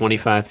 then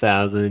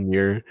 25,000.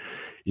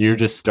 You're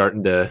just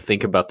starting to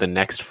think about the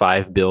next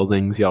 5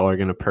 buildings y'all are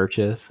going to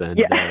purchase. And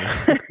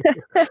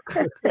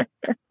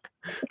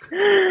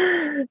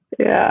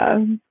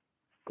yeah.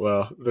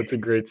 Well, that's a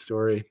great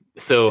story.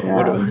 So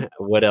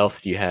what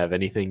else do you have?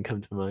 Anything come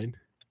to mind?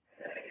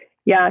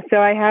 Yeah. So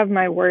I have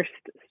my worst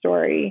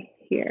story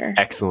here.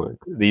 Excellent.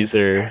 These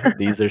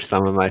are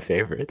some of my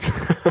favorites.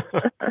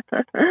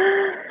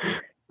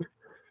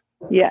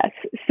 Yes.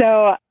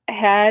 So I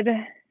had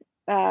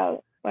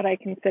what I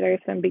consider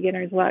some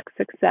beginner's luck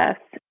success.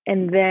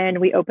 And then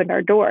we opened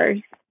our doors.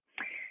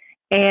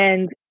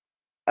 And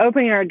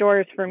opening our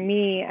doors for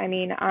me, I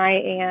mean, I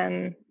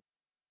am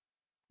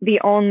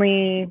the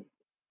only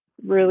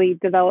really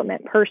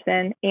development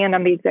person, and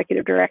I'm the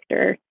executive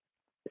director.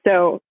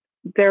 So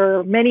there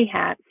are many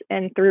hats,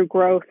 and through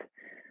growth,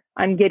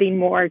 I'm getting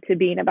more to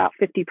being about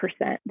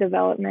 50%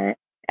 development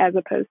as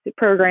opposed to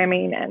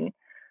programming and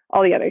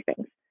all the other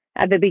things.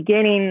 At the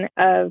beginning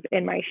of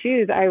In My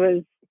Shoes, I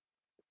was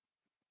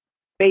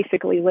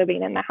basically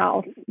living in the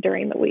house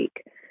during the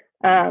week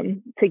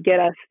to get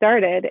us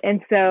started.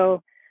 And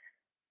so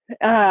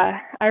I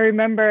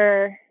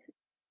remember,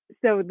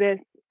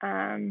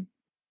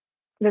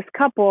 this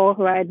couple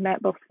who I had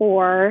met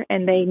before,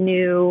 and they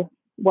knew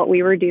what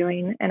we were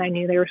doing, and I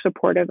knew they were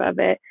supportive of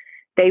it.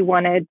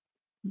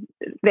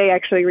 They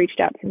actually reached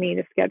out to me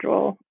to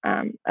schedule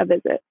a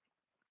visit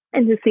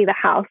and to see the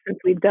house since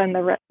we had done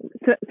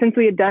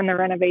the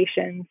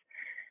renovations,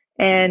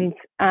 and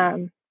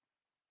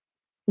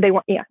they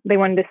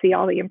wanted to see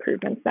all the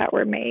improvements that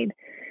were made.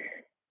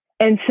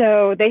 And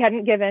so they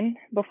hadn't given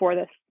before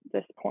this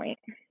point.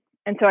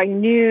 And so I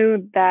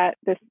knew that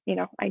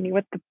I knew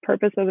what the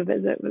purpose of the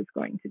visit was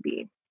going to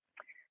be.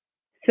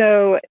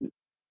 So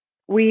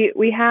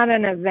we had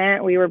an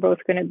event we were both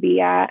going to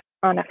be at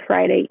on a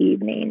Friday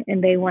evening,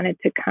 and they wanted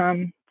to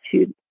come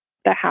to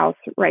the house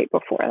right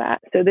before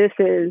that. So this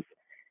is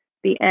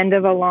the end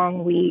of a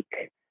long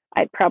week.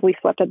 I'd probably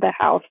slept at the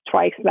house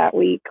twice that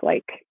week.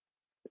 Like,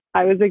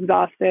 I was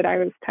exhausted. I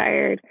was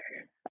tired.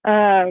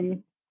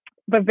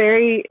 But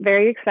very,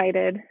 very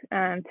excited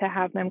to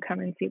have them come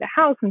and see the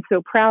house, and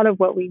so proud of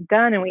what we've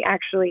done. And we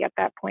actually, at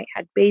that point,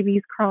 had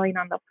babies crawling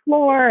on the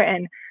floor,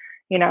 and,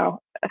 I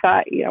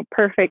thought,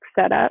 perfect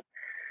setup.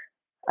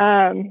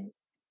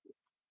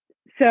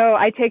 So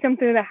I take them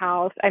through the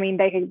house. I mean,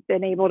 they had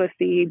been able to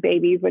see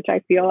babies, which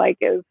I feel like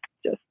is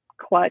just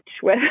clutch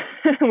with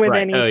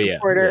right. any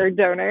supporter or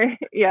donor.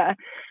 Yeah.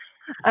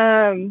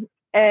 And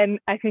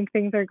I think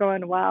things are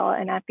going well.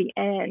 And at the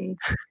end,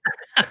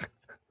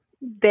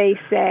 they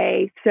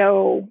say,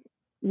 so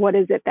what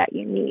is it that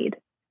you need?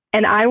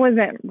 And I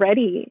wasn't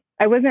ready.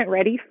 I wasn't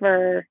ready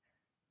to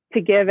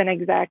give an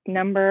exact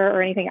number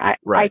or anything. I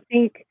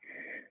think,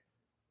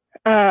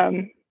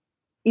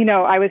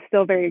 I was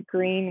still very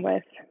green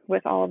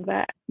with all of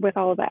that, with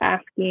all of the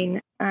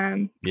asking.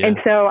 And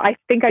so I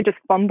think I just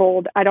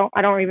fumbled. I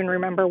don't even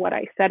remember what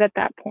I said at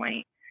that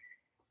point.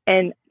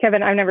 And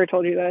Kevin, I've never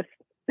told you this.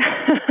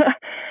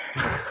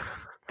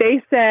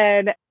 They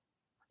said,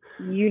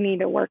 you need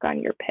to work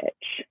on your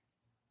pitch.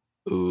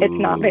 Ooh. It's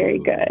not very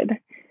good.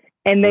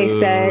 And they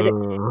said,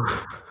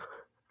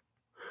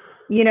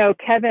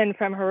 Kevin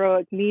from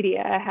Heroic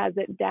Media has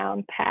it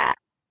down pat.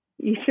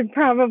 You should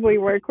probably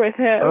work with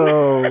him.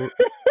 Oh,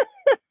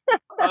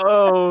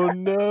 oh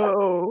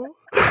no.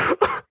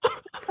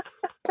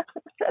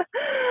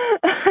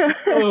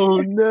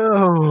 Oh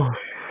no.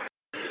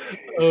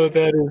 Oh,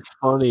 that is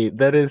funny.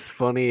 That is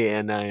funny,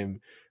 and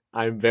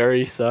I'm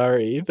very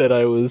sorry that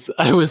I was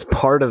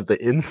part of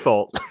the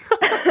insult.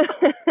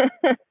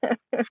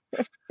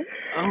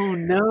 Oh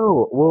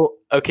no. Well,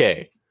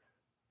 okay.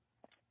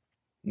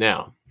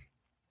 Now,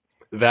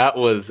 that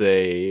was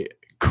a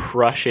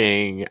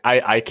crushing.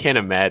 I can't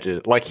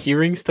imagine. Like,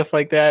 hearing stuff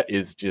like that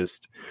is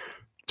just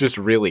just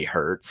really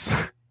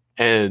hurts.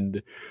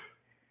 And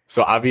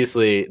so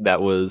obviously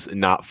that was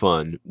not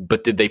fun,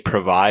 but did they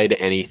provide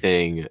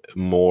anything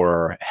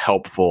more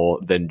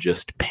helpful than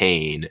just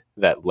pain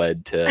that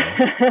led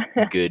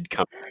to good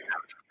company?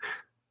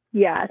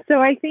 Yeah. So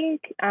I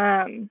think,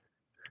 I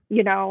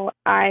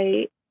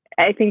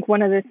think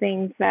one of the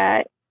things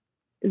that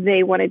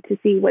they wanted to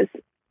see was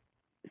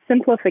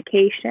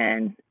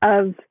simplification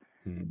of,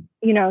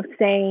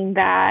 saying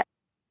that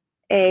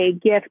a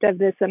gift of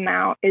this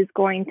amount is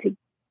going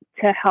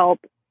to help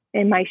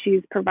In My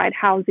Shoes provide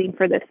housing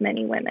for this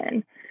many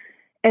women.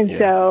 And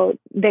so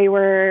they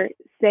were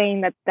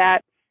saying that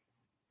that's,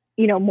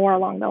 more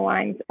along the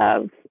lines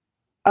of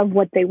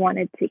what they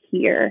wanted to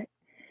hear.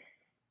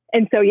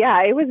 And so,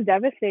 it was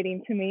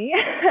devastating to me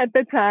at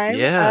the time.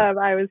 Yeah.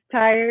 I was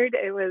tired.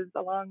 It was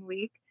a long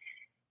week.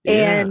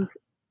 Yeah.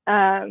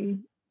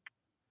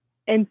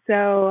 And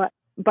so,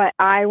 but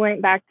I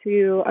went back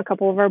to a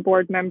couple of our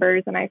board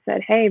members and I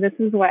said, hey, this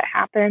is what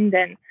happened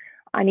and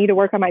I need to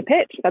work on my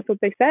pitch. That's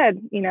what they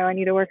said. I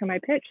need to work on my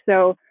pitch.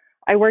 So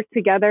I worked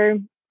together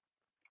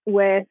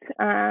with,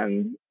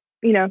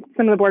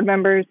 some of the board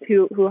members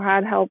who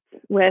had helped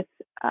with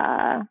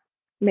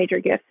major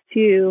gifts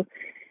too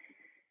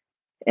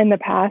in the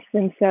past.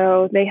 And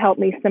so they helped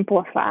me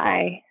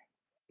simplify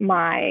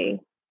the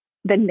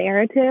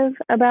narrative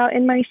about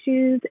In My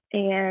Shoes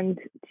and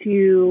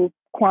to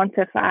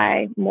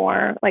quantify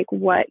more like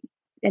what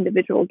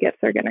individual gifts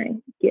are going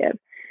to give.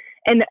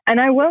 And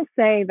I will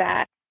say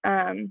that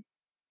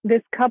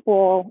this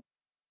couple,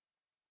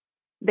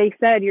 they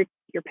said your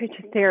pitch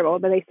is terrible,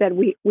 but they said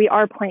we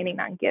are planning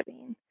on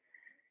giving.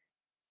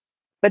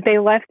 But they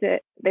left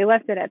it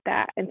at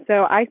that. And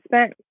so I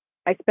spent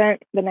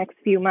the next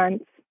few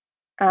months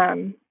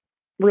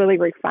really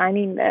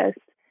refining this.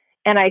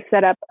 And I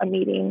set up a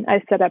meeting.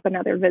 I set up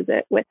another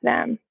visit with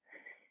them.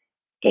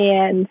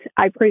 And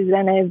I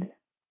presented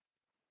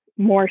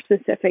more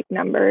specific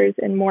numbers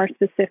and more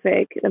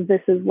specific of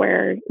this is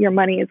where your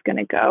money is going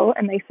to go.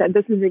 And they said,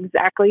 this is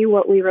exactly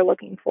what we were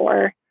looking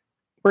for.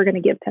 We're going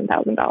to give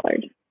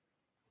 $10,000.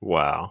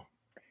 Wow.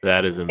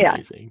 That is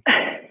amazing.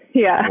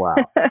 Yeah. Wow.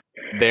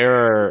 There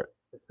are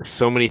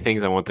so many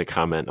things I want to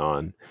comment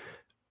on.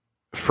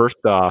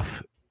 First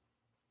off,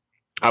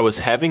 I was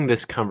having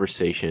this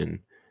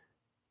conversation.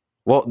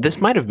 Well, this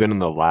might have been in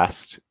the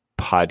last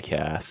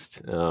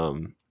podcast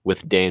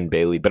with Dan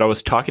Bailey, but I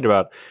was talking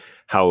about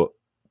how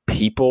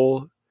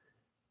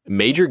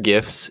major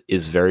gifts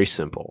is very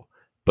simple,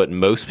 but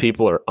most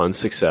people are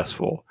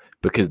unsuccessful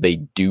because they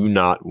do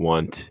not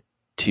want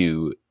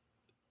to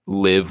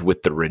live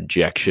with the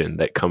rejection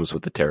that comes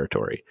with the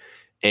territory.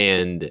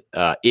 And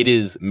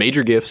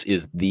major gifts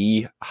is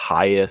the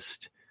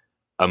highest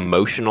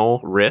emotional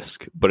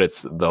risk, but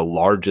it's the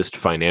largest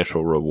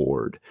financial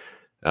reward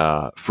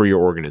for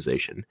your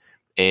organization.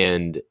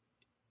 And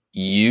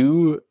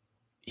you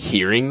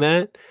hearing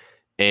that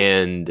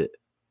and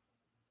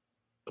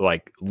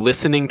like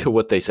listening to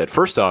what they said,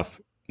 first off,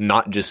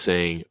 not just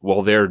saying,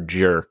 well, they're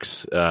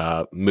jerks,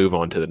 move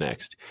on to the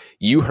next.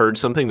 You heard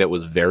something that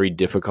was very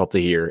difficult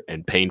to hear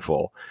and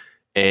painful.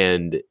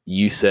 And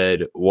you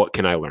said, what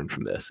can I learn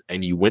from this?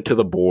 And you went to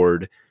the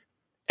board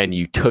and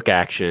you took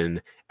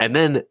action. And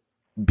then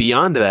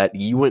beyond that,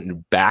 you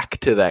went back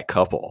to that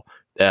couple.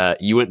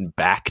 You went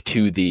back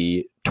to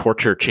the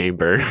torture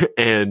chamber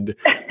and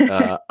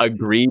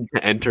agreed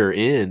to enter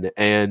in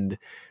and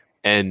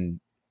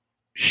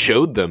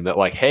showed them that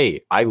like,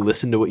 hey, I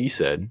listened to what you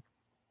said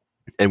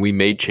and we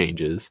made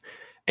changes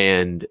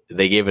and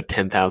they gave a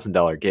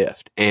 $10,000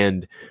 gift.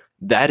 And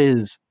that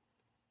is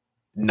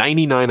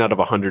 99 out of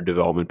 100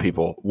 development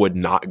people would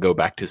not go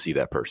back to see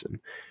that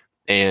person.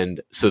 And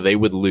so they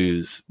would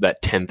lose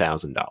that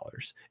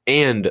 $10,000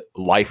 and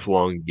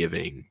lifelong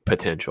giving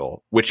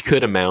potential, which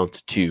could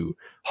amount to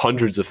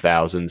hundreds of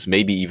thousands,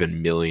 maybe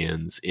even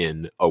millions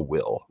in a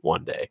will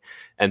one day.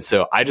 And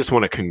so I just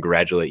want to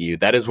congratulate you.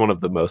 That is one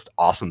of the most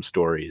awesome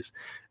stories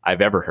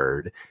I've ever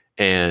heard.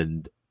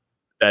 And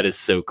that is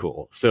so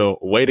cool. So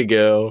way to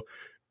go.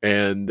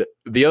 And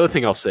the other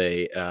thing I'll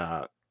say,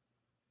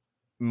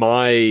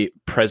 my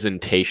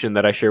presentation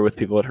that I share with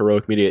people at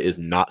Heroic Media is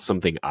not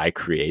something I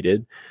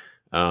created.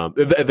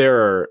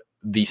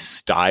 The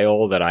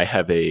style that I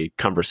have a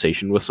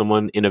conversation with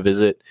someone in a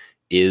visit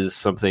is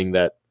something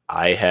that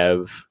I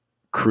have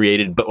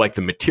created, but like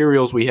the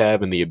materials we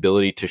have and the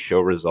ability to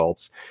show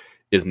results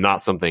is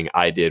not something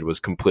I did, was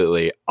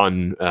completely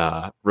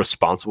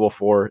responsible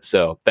for.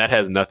 So that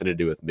has nothing to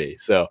do with me.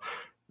 So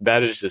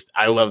that is just,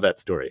 I love that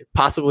story.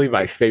 Possibly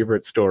my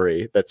favorite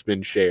story that's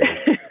been shared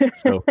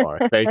so far.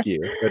 Thank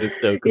you. That is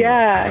so cool.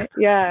 Yeah.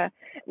 Yeah.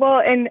 Well,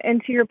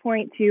 and to your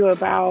point too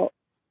about,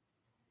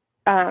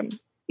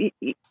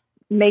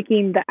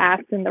 making the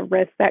ask and the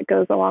risk that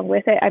goes along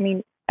with it. I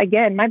mean,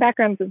 again, my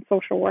background's in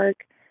social work,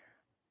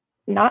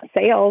 not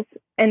sales,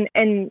 and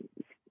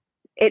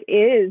it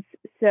is.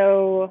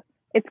 So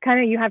it's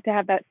kind of, you have to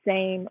have that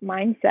same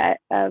mindset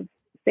of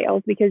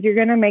sales because you're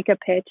going to make a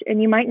pitch and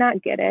you might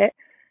not get it.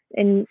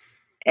 And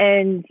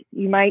and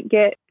you might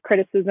get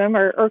criticism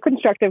or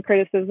constructive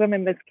criticism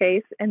in this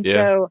case. And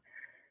so,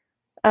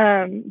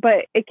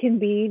 but it can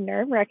be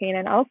nerve-wracking,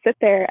 and I'll sit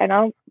there and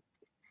I'll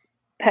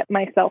pep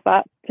myself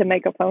up to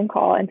make a phone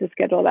call and to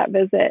schedule that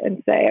visit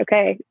and say,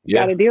 okay,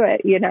 got to do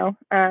it,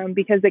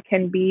 because it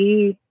can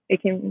be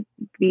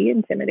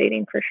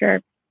intimidating for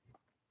sure.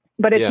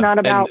 But it's not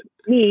about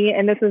me.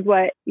 And this is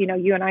what,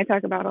 you and I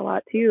talk about a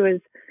lot too,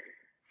 is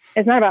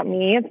it's not about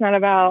me. It's not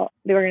about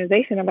the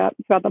organization.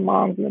 It's about the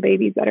moms and the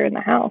babies that are in the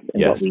house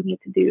and what we need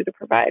to do to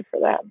provide for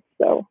them.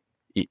 So,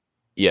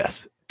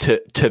 yes,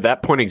 to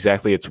that point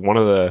exactly. It's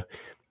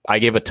I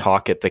gave a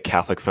talk at the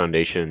Catholic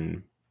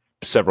Foundation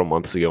several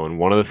months ago, and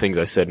one of the things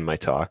I said in my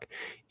talk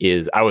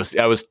is I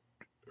was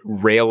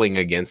railing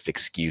against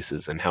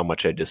excuses and how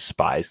much I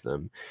despise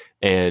them.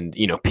 And,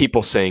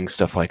 people saying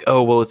stuff like,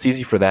 oh, well, it's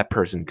easy for that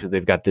person because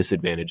they've got this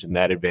advantage and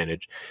that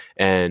advantage.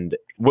 And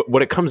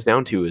what it comes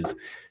down to is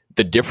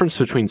the difference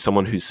between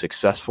someone who's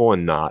successful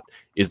and not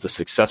is the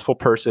successful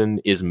person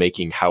is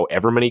making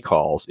however many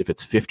calls, if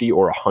it's 50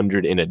 or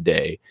 100 in a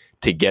day,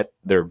 to get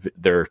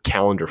their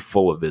calendar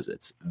full of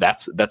visits.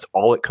 That's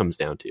all it comes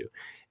down to.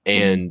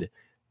 And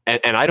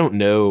I don't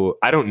know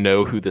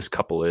who this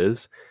couple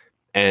is.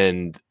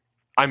 And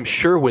I'm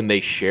sure when they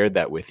shared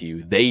that with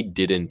you, they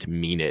didn't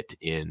mean it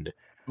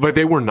like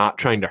they were not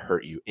trying to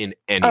hurt you in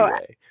any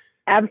way.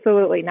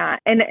 Absolutely not.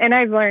 And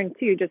I've learned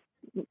too, just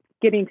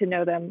getting to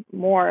know them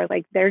more,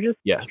 like they're just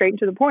straight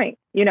to the point,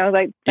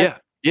 like, yeah.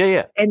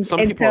 And some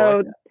people so, are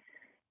like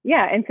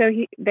that. And so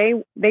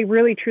they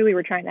really truly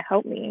were trying to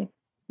help me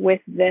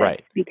with this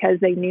because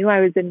they knew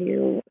I was a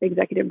new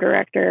executive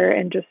director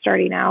and just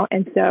starting out.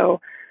 And so,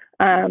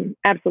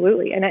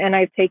 absolutely. And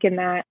I've taken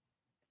that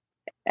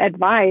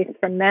advice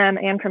from them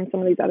and from some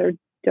of these other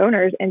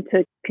donors and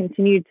to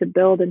continue to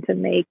build and to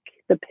make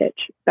the pitch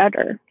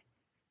better.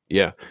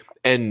 Yeah.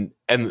 And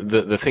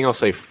the thing I'll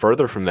say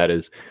further from that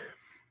is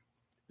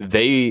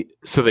they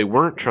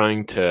weren't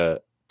trying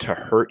to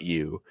hurt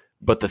you,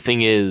 but the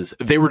thing is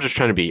they were just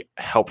trying to be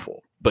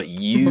helpful, but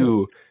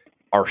you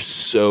are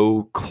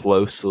so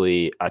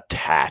closely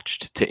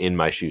attached to In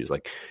My Shoes.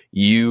 Like,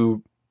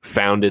 you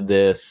founded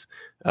this,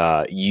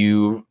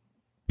 you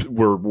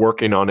were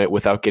working on it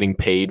without getting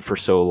paid for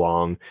so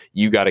long.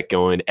 You got it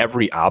going.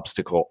 Every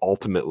obstacle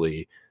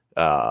ultimately,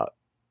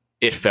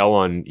 it fell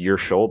on your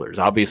shoulders.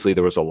 Obviously,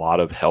 there was a lot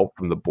of help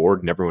from the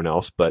board and everyone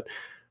else, but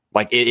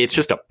like it's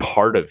just a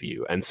part of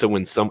you. And so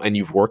and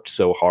you've worked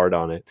so hard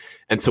on it.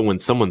 And so when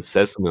someone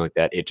says something like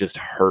that, it just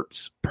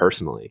hurts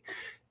personally.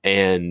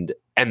 And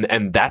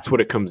that's what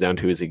it comes down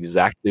to, is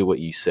exactly what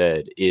you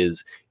said,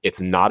 is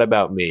it's not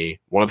about me.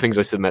 One of the things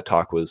I said in that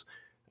talk was,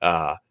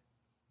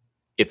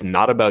 it's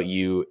not about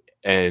you.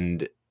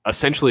 And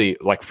essentially,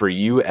 like for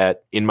you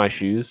at In My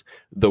Shoes,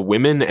 the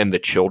women and the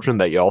children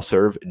that y'all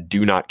serve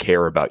do not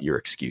care about your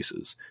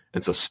excuses.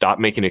 And so stop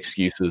making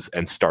excuses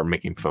and start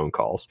making phone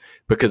calls,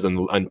 because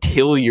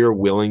until you're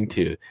willing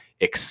to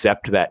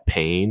accept that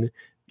pain,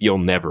 you'll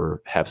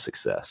never have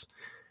success.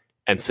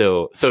 And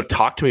so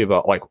talk to me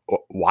about, like,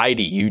 why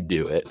do you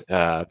do it?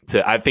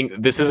 I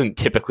think this isn't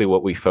typically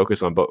what we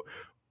focus on, but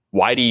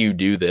why do you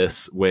do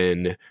this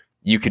when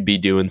you could be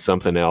doing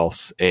something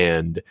else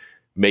and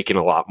making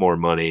a lot more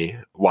money?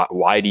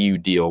 Why do you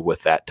deal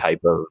with that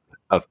type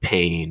of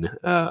pain?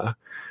 So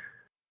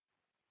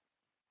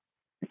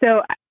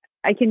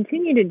I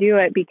continue to do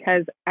it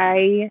because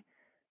I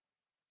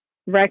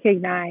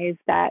recognize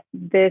that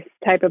this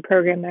type of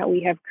program that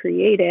we have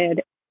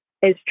created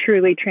is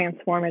truly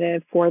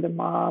transformative for the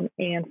mom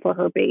and for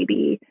her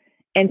baby.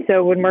 And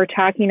so when we're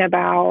talking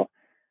about,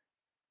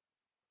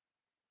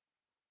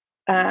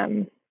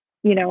 when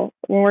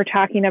we're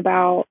talking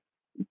about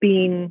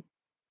being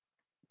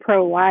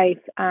pro-life,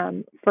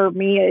 for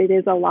me, it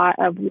is a lot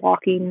of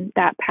walking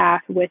that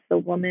path with the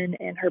woman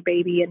and her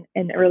baby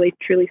and really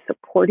truly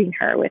supporting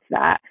her with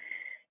that.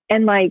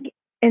 And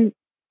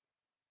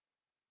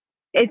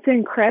it's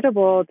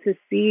incredible to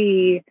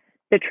see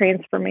the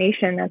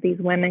transformation that these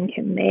women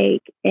can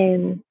make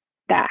in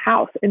that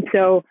house. And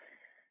so,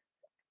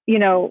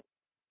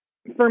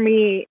 for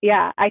me,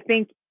 I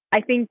think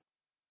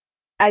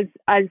as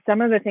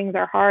some of the things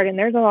are hard, and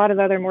there's a lot of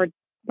other much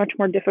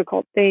more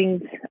difficult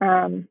things,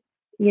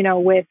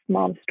 with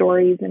mom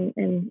stories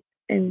and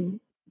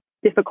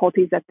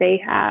difficulties that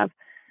they have.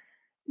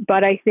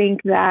 But I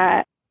think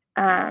that,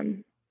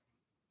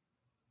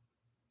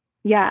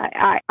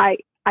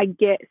 I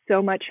get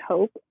so much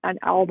hope on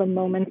all the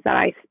moments that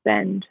I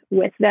spend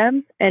with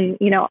them. And,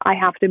 I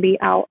have to be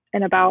out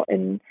and about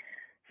and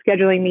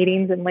scheduling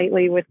meetings. And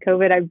lately with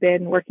COVID, I've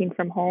been working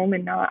from home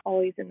and not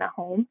always in the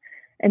home.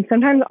 And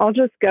sometimes I'll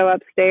just go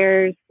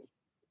upstairs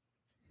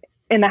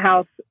in the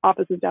house,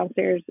 offices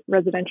downstairs,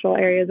 residential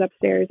areas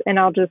upstairs, and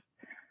I'll just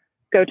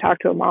go talk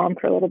to a mom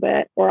for a little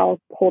bit, or I'll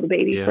hold a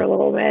baby for a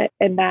little bit.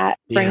 And that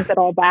brings it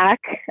all back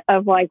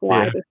of like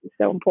why this is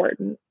so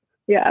important.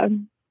 Yeah.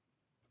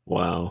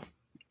 Wow.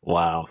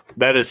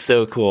 That is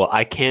so cool.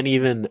 I can't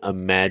even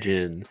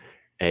imagine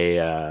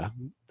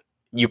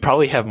You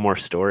probably have more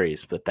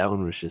stories, but that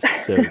one was just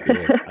so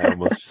good. I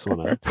almost just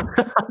want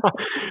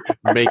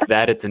to make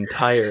that its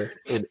entire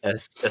in a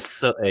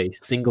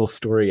single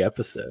story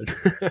episode.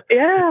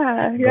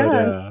 Yeah, But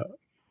yeah.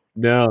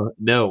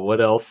 no.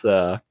 What else?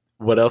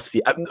 What else?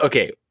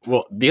 Okay.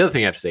 Well, the other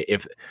thing I have to say,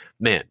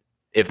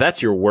 if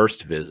that's your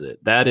worst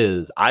visit, that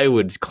is, I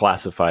would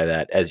classify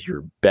that as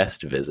your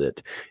best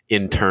visit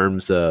in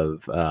terms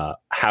of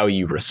how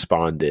you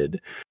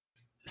responded.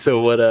 So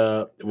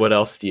what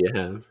else do you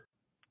have?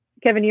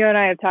 Kevin, you and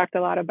I have talked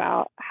a lot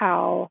about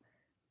how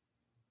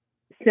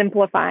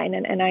simplifying,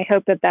 and I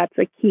hope that that's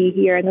a key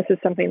here. And this is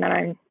something that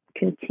I'm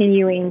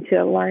continuing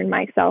to learn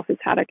myself, is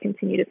how to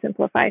continue to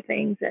simplify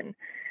things.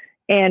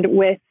 And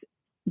with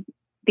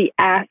the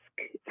ask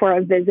for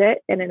a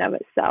visit in and of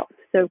itself.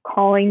 So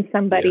calling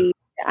somebody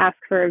to ask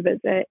for a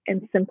visit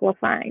and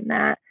simplifying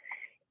that.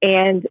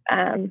 And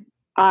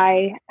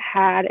I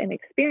had an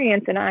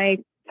experience, and I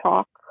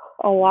talk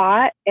a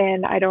lot,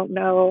 and I don't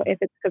know if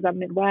it's because I'm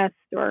Midwest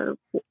or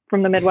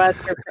from the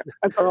Midwest or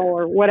a girl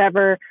or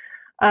whatever.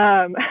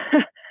 I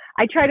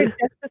try to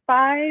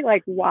justify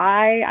like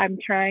why I'm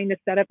trying to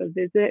set up a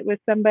visit with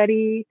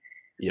somebody.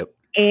 Yep.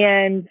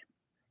 And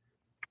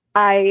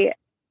I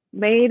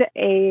made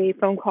a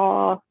phone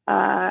call,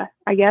 I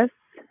guess,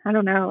 I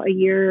don't know, a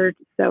year or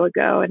so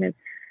ago. And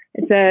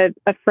it's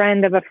a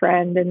friend of a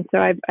friend. And so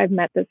I've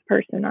met this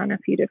person on a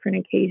few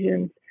different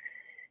occasions.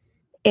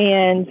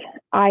 And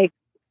I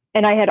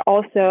had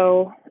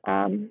also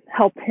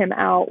helped him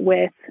out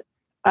with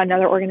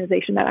another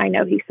organization that I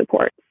know he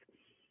supports.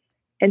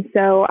 And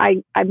so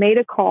I made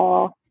a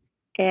call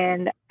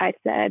and I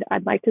said,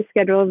 I'd like to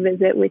schedule a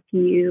visit with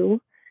you,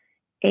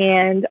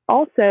 and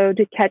also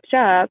to catch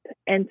up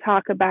and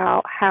talk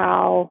about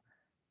how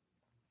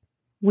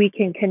we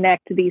can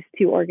connect these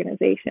two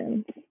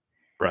organizations.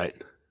 Right.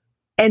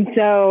 And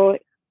so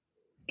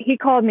he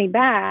called me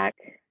back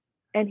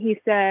and he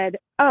said,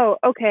 oh,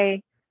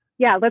 okay,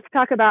 yeah, let's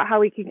talk about how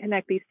we can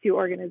connect these two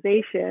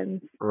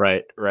organizations.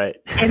 Right.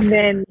 And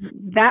then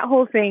that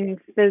whole thing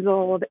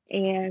fizzled,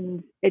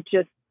 and it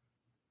just,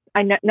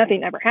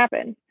 nothing ever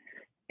happened.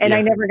 And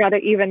I never got to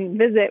even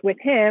visit with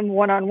him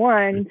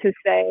one-on-one to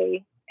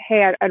say,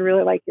 hey, I'd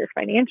really like your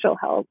financial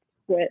help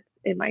with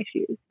In My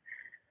Shoes.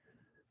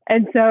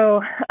 And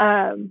so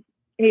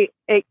his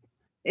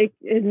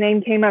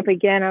name came up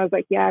again. I was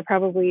like, yeah, I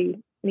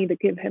probably need to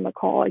give him a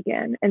call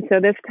again. And so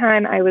this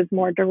time I was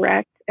more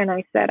direct, and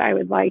I said, I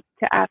would like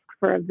to ask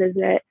for a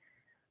visit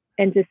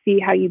and to see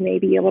how you may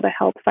be able to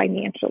help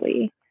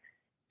financially.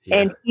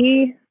 Yeah. And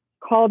he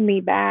called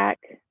me back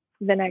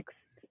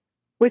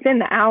within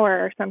the hour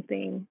or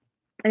something.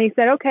 And he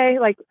said, okay,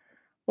 like,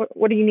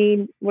 what do you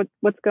need?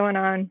 What's going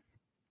on?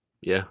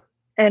 Yeah.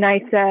 And I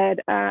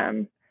said, I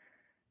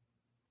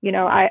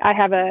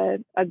have a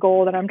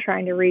goal that I'm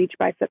trying to reach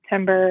by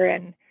September,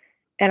 and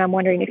I'm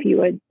wondering if you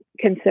would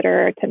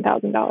consider a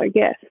 $10,000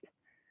 gift.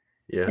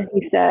 Yeah. And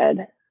he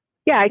said,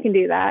 yeah, I can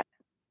do that.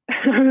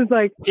 I was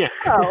like, yeah.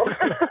 Oh.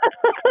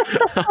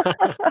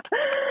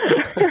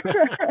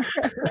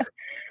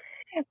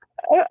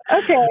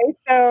 Okay.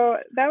 So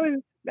that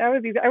was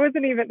easy. I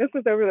wasn't even, this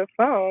was over the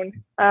phone,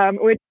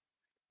 which,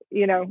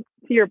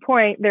 to your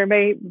point, there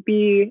may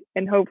be,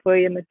 and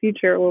hopefully in the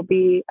future will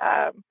be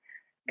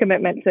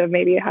commitment to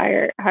maybe a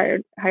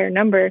higher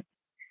number.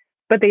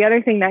 But the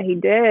other thing that he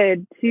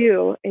did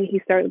too,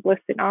 he started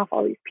listing off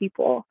all these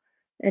people,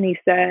 and he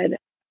said,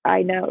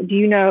 I know, do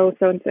you know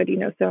so-and-so? Do you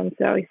know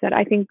so-and-so? He said,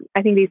 I think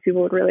these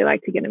people would really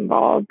like to get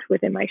involved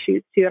within my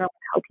shoes too, and I want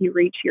to help you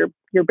reach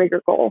your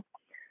bigger goal.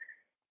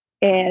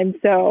 And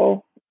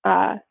so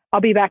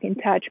I'll be back in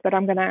touch, but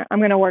I'm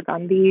gonna work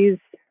on these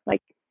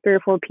like 3 or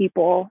 4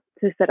 people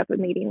to set up a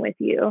meeting with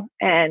you.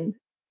 And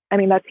I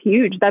mean, that's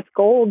huge. That's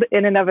gold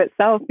in and of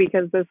itself,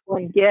 because this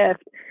one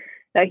gift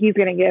that he's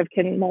going to give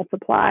can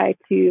multiply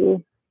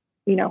to,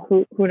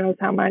 who knows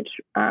how much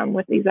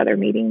with these other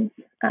meetings.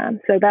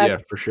 So that's, yeah,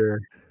 for sure.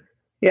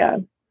 Yeah.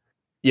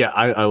 Yeah.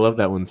 I love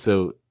that one.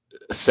 So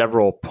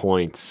several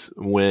points.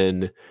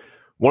 One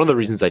of the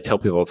reasons I tell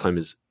people all the time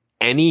is,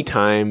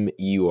 anytime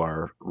you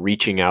are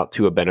reaching out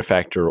to a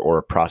benefactor or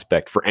a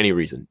prospect for any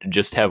reason,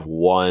 just have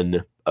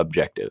one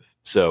objective.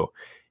 So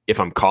if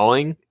I'm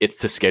calling, it's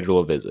to schedule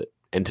a visit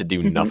and to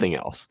do nothing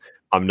else.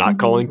 I'm not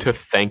calling to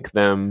thank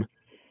them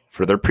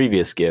for their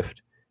previous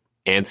gift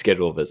and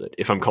schedule a visit.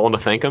 If I'm calling to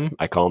thank them,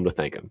 I call them to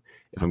thank them.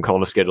 If I'm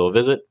calling to schedule a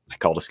visit, I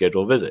call to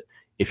schedule a visit.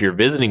 If you're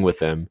visiting with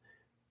them,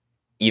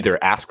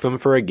 either ask them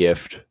for a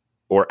gift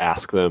or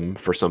ask them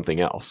for something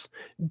else.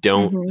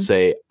 Don't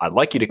say, I'd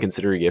like you to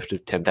consider a gift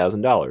of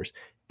 $10,000.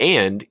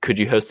 And could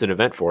you host an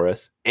event for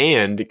us?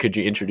 And could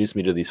you introduce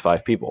me to these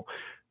 5 people?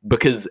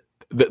 Because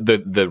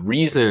the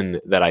reason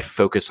that I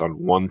focus on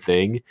one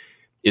thing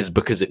is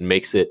because it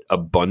makes it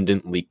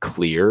abundantly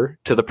clear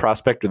to the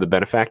prospect or the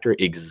benefactor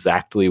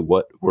exactly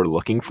what we're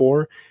looking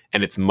for.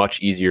 And it's much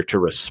easier to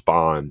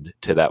respond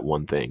to that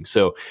one thing.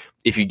 So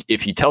if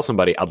you tell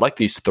somebody, I'd like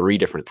these 3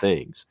 different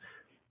things,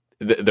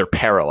 they're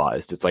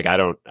paralyzed. It's like, I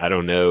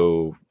don't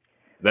know.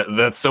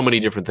 That's so many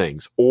different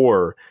things.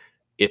 Or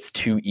it's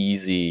too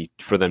easy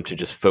for them to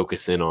just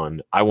focus in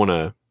on, I want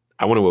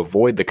to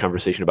avoid the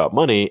conversation about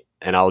money,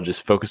 and I'll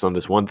just focus on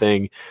this one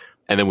thing,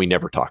 and then we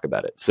never talk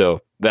about it.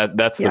 So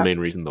that's the main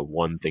reason the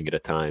one thing at a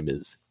time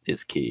is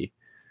key.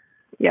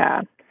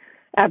 Yeah,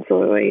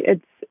 absolutely.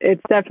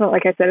 It's definitely,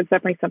 like I said, it's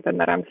definitely something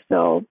that I'm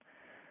still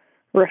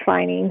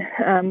refining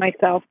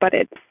myself, but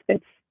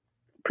it's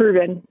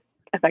proven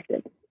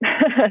effective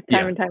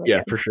time and time again.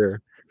 Yeah, for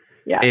sure.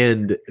 Yeah.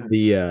 And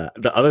the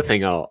other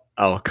thing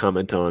I'll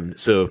comment on,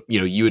 so,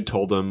 you had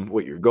told him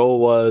what your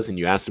goal was, and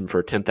you asked him for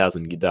a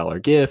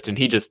 $10,000 gift, and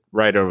he just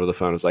right over the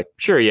phone was like,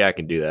 sure, yeah, I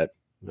can do that.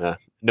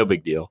 No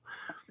big deal.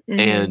 Mm-hmm.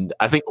 And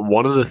I think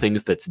one of the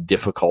things that's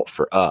difficult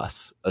for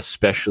us,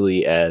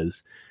 especially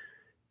as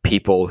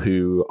people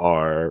who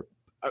are,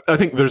 I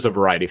think there's a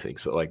variety of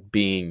things, but like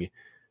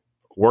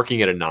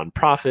working at a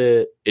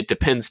nonprofit, it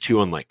depends too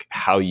on like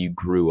how you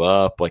grew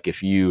up. Like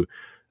if you,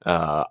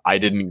 I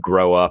didn't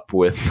grow up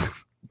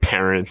with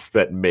parents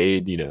that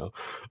made,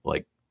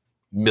 like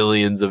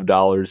millions of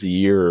dollars a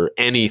year or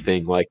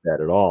anything like that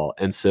at all.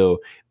 And so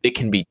it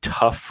can be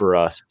tough for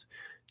us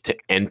to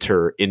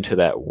enter into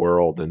that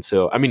world. And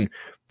so, I mean,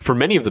 for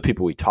many of the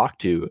people we talk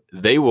to,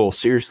 they will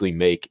seriously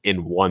make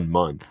in 1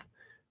 month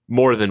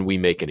more than we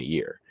make in a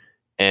year.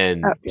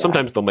 And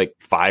sometimes they'll make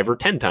 5 or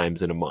 10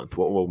 times in a month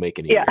what we'll make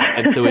in a year.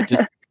 And so it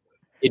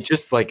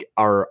just like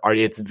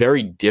it's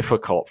very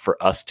difficult for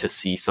us to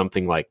see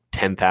something like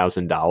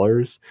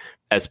 $10,000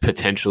 as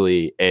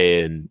potentially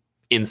an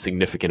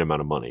insignificant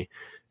amount of money.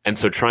 And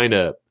so trying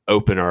to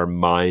open our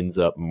minds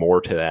up more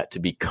to that, to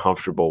be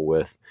comfortable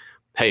with,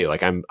 hey,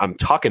 like I'm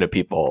talking to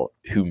people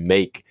who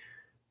make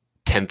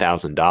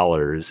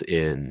 $10,000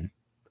 in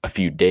a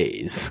few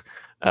days.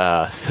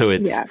 So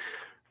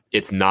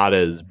it's not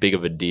as big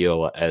of a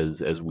deal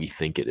as we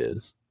think it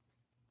is.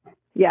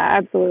 Yeah,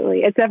 absolutely.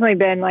 It's definitely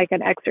been like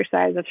an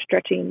exercise of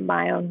stretching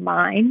my own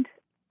mind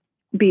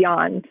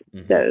beyond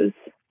those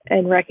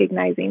and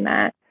recognizing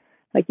that,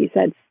 like you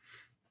said,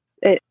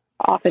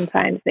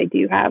 oftentimes they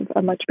do have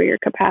a much bigger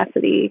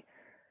capacity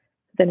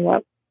than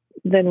what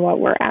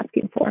we're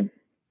asking for.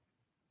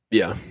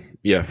 Yeah,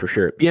 for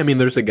sure. Yeah, I mean,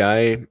 there's a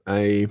guy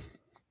I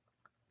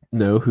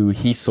know who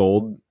he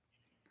sold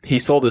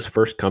his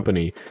first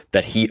company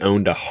that he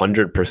owned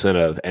 100%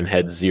 of and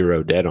had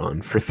zero debt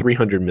on for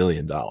 $300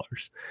 million.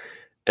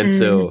 And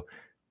so,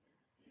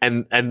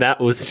 and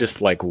that was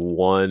just like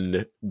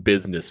one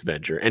business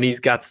venture, and he's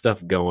got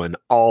stuff going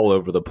all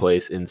over the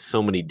place in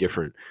so many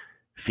different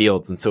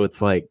fields. And so it's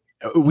like,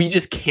 we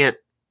just can't,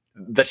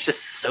 that's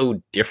just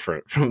so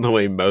different from the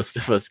way most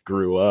of us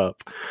grew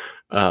up.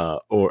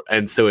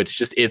 And so it's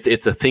just,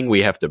 it's a thing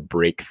we have to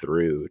break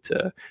through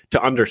to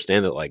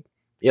understand that, like,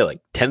 yeah,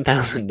 like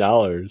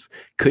 $10,000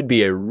 could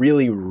be a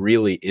really,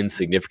 really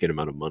insignificant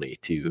amount of money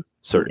to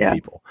certain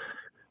people.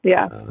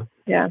 Yeah.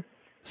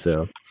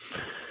 So,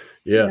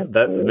 yeah,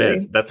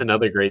 that's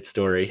another great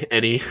story.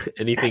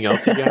 Anything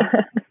else you got?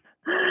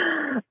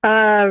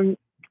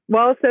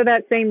 Well, so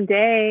that same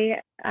day,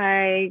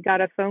 I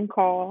got a phone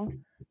call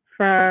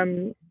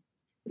from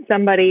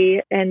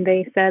somebody, and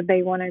they said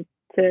they wanted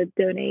to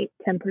donate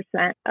 10%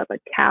 of a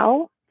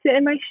cow to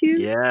In My Shoes.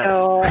 Yes.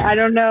 So I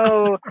don't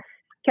know,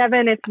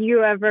 Kevin, if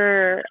you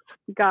ever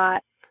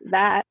got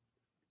that.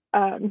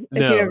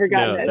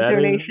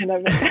 Donation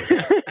of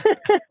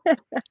it.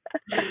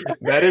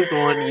 That is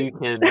one you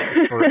can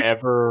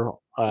forever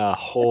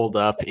hold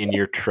up in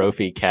your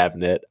trophy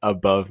cabinet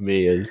above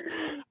me. Is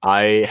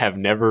I have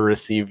never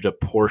received a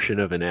portion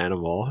of an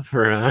animal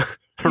for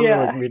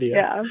heroic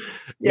media.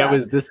 Yeah. That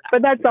was this,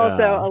 but that's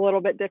also a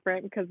little bit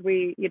different because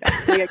we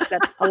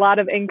accept a lot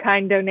of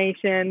in-kind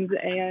donations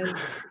and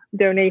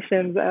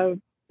donations of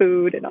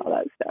food and all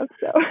that stuff.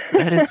 So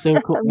that is so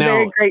cool. I'm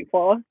very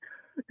grateful.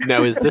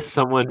 Now, is this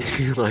someone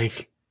who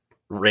like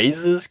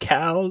raises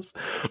cows,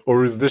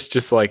 or is this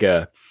just like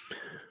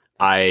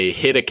I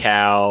hit a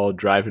cow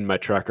driving my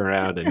truck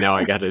around and now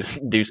I got to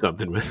do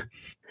something with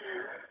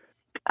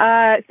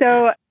it?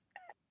 So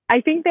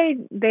I think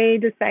they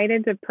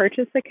decided to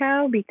purchase a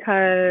cow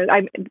because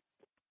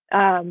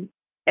and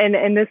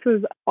this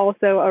was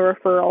also a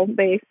referral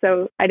base.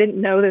 So I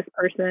didn't know this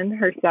person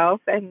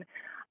herself, and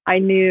I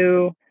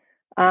knew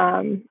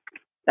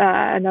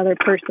another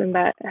person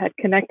that had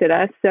connected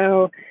us.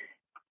 So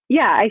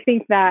yeah, I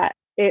think that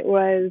it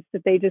was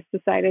that they just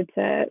decided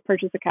to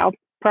purchase a cow,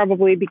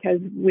 probably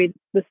because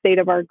the state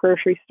of our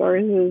grocery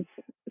stores is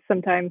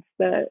sometimes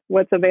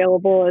what's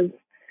available is,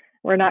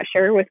 we're not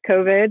sure with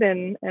COVID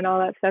and all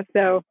that stuff.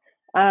 So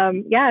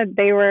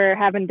they were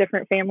having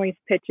different families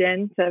pitch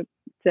in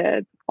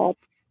to all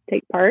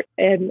take part,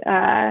 and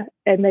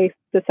they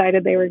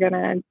decided they were going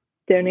to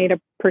donate a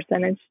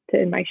percentage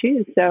to In My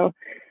Shoes. So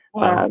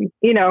wow.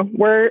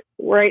 We're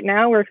right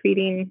now we're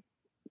feeding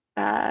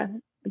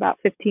about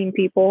 15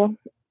 people,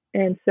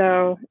 and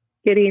so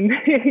getting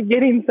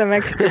some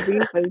extra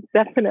beef is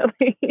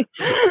definitely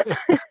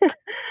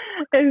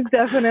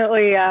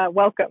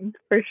welcomed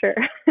for sure.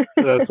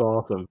 That's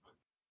awesome.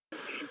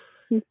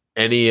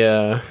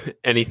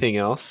 Anything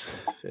else?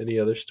 Any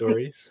other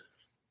stories?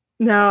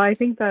 No, I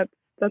think that's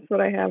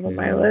what I have on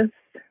my list.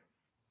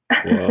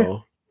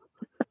 Whoa.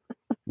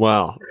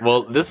 Wow.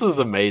 Well, this was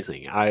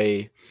amazing.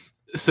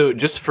 So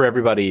just for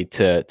everybody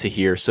to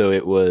hear, so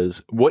it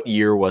was, what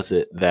year was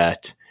it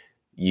that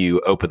you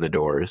opened the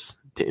doors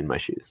to In My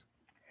Shoes?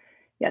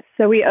 Yes.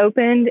 So we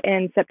opened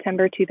in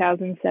September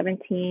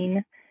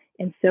 2017.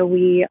 And so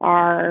we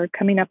are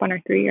coming up on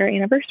our 3-year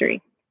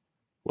anniversary.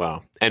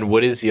 Wow. And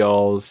what is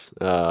y'all's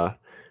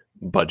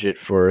budget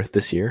for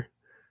this year?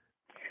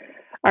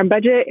 Our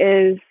budget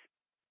is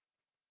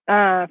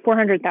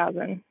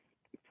 $400,000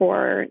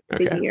 for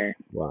the year.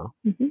 Wow.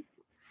 Mm-hmm.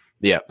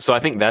 Yeah. So I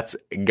think that's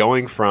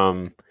going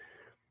from,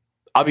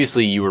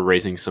 obviously you were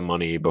raising some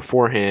money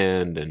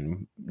beforehand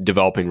and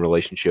developing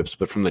relationships,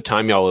 but from the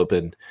time y'all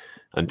opened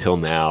until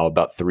now,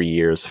 about 3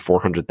 years,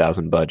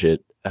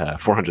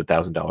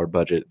 $400,000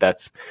 budget.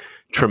 That's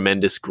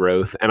tremendous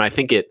growth. And I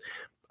think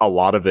a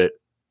lot of it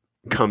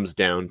comes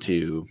down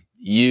to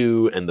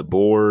you and the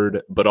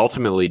board, but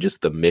ultimately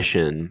just the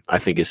mission, I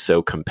think, is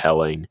so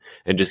compelling,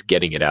 and just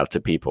getting it out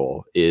to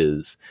people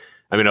is,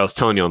 I mean, I was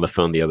telling you on the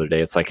phone the other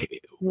day, it's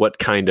like, what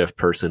kind of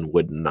person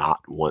would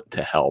not want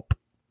to help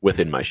with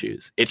In My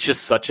Shoes? It's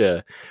just such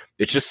a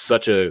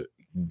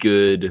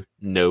good,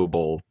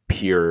 noble,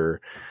 pure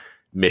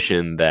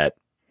mission that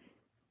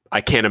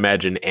I can't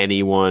imagine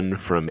anyone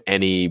from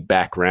any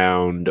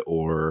background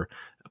or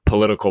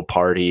political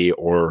party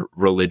or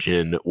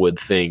religion would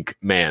think,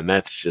 man,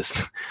 that's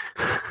just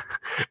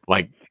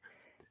like,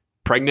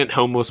 pregnant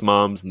homeless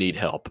moms need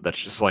help.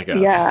 That's just like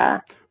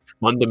a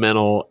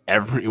fundamental,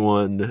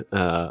 everyone,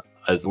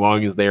 as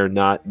long as they are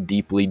not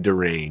deeply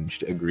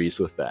deranged, agrees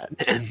with that.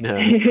 And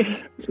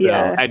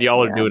and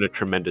y'all are doing a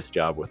tremendous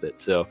job with it.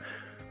 So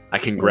I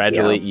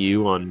congratulate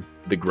you on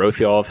the growth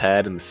y'all have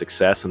had and the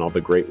success and all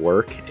the great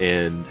work.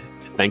 And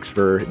thanks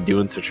for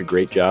doing such a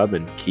great job,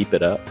 and keep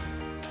it up.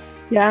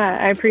 Yeah,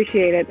 I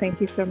appreciate it. Thank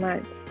you so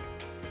much.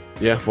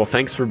 Yeah, well,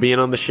 thanks for being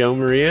on the show,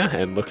 Maria,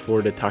 and look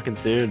forward to talking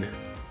soon.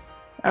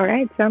 All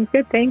right, sounds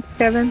good. Thanks,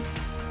 Kevin.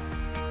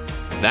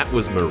 That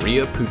was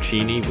Maria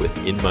Puccini with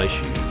In My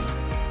Shoes.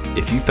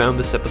 If you found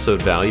this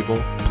episode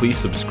valuable, please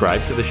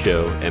subscribe to the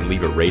show and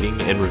leave a rating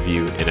and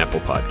review in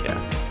Apple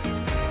Podcasts.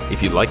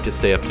 If you'd like to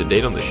stay up to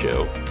date on the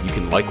show, you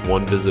can like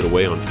One Visit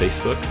Away on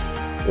Facebook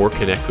or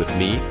connect with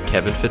me,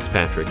 Kevin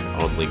Fitzpatrick,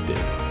 on LinkedIn.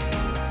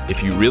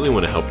 If you really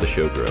want to help the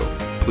show grow,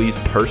 please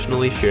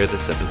personally share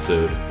this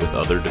episode with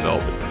other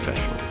development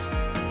professionals.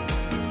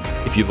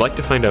 If you'd like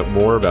to find out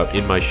more about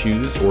In My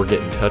Shoes or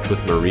get in touch with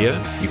Maria,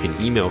 you can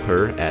email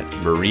her at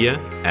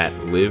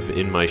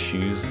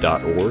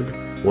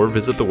maria@liveinmyshoes.org or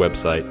visit the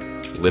website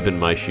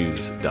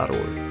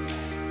liveinmyshoes.org.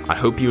 I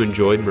hope you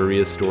enjoyed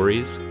Maria's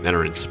stories and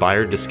are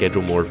inspired to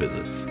schedule more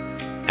visits.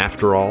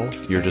 After all,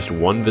 you're just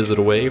one visit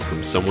away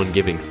from someone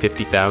giving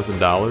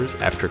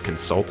 $50,000 after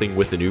consulting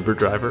with an Uber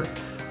driver,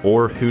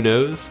 or who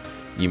knows,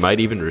 you might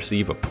even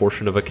receive a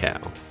portion of a cow.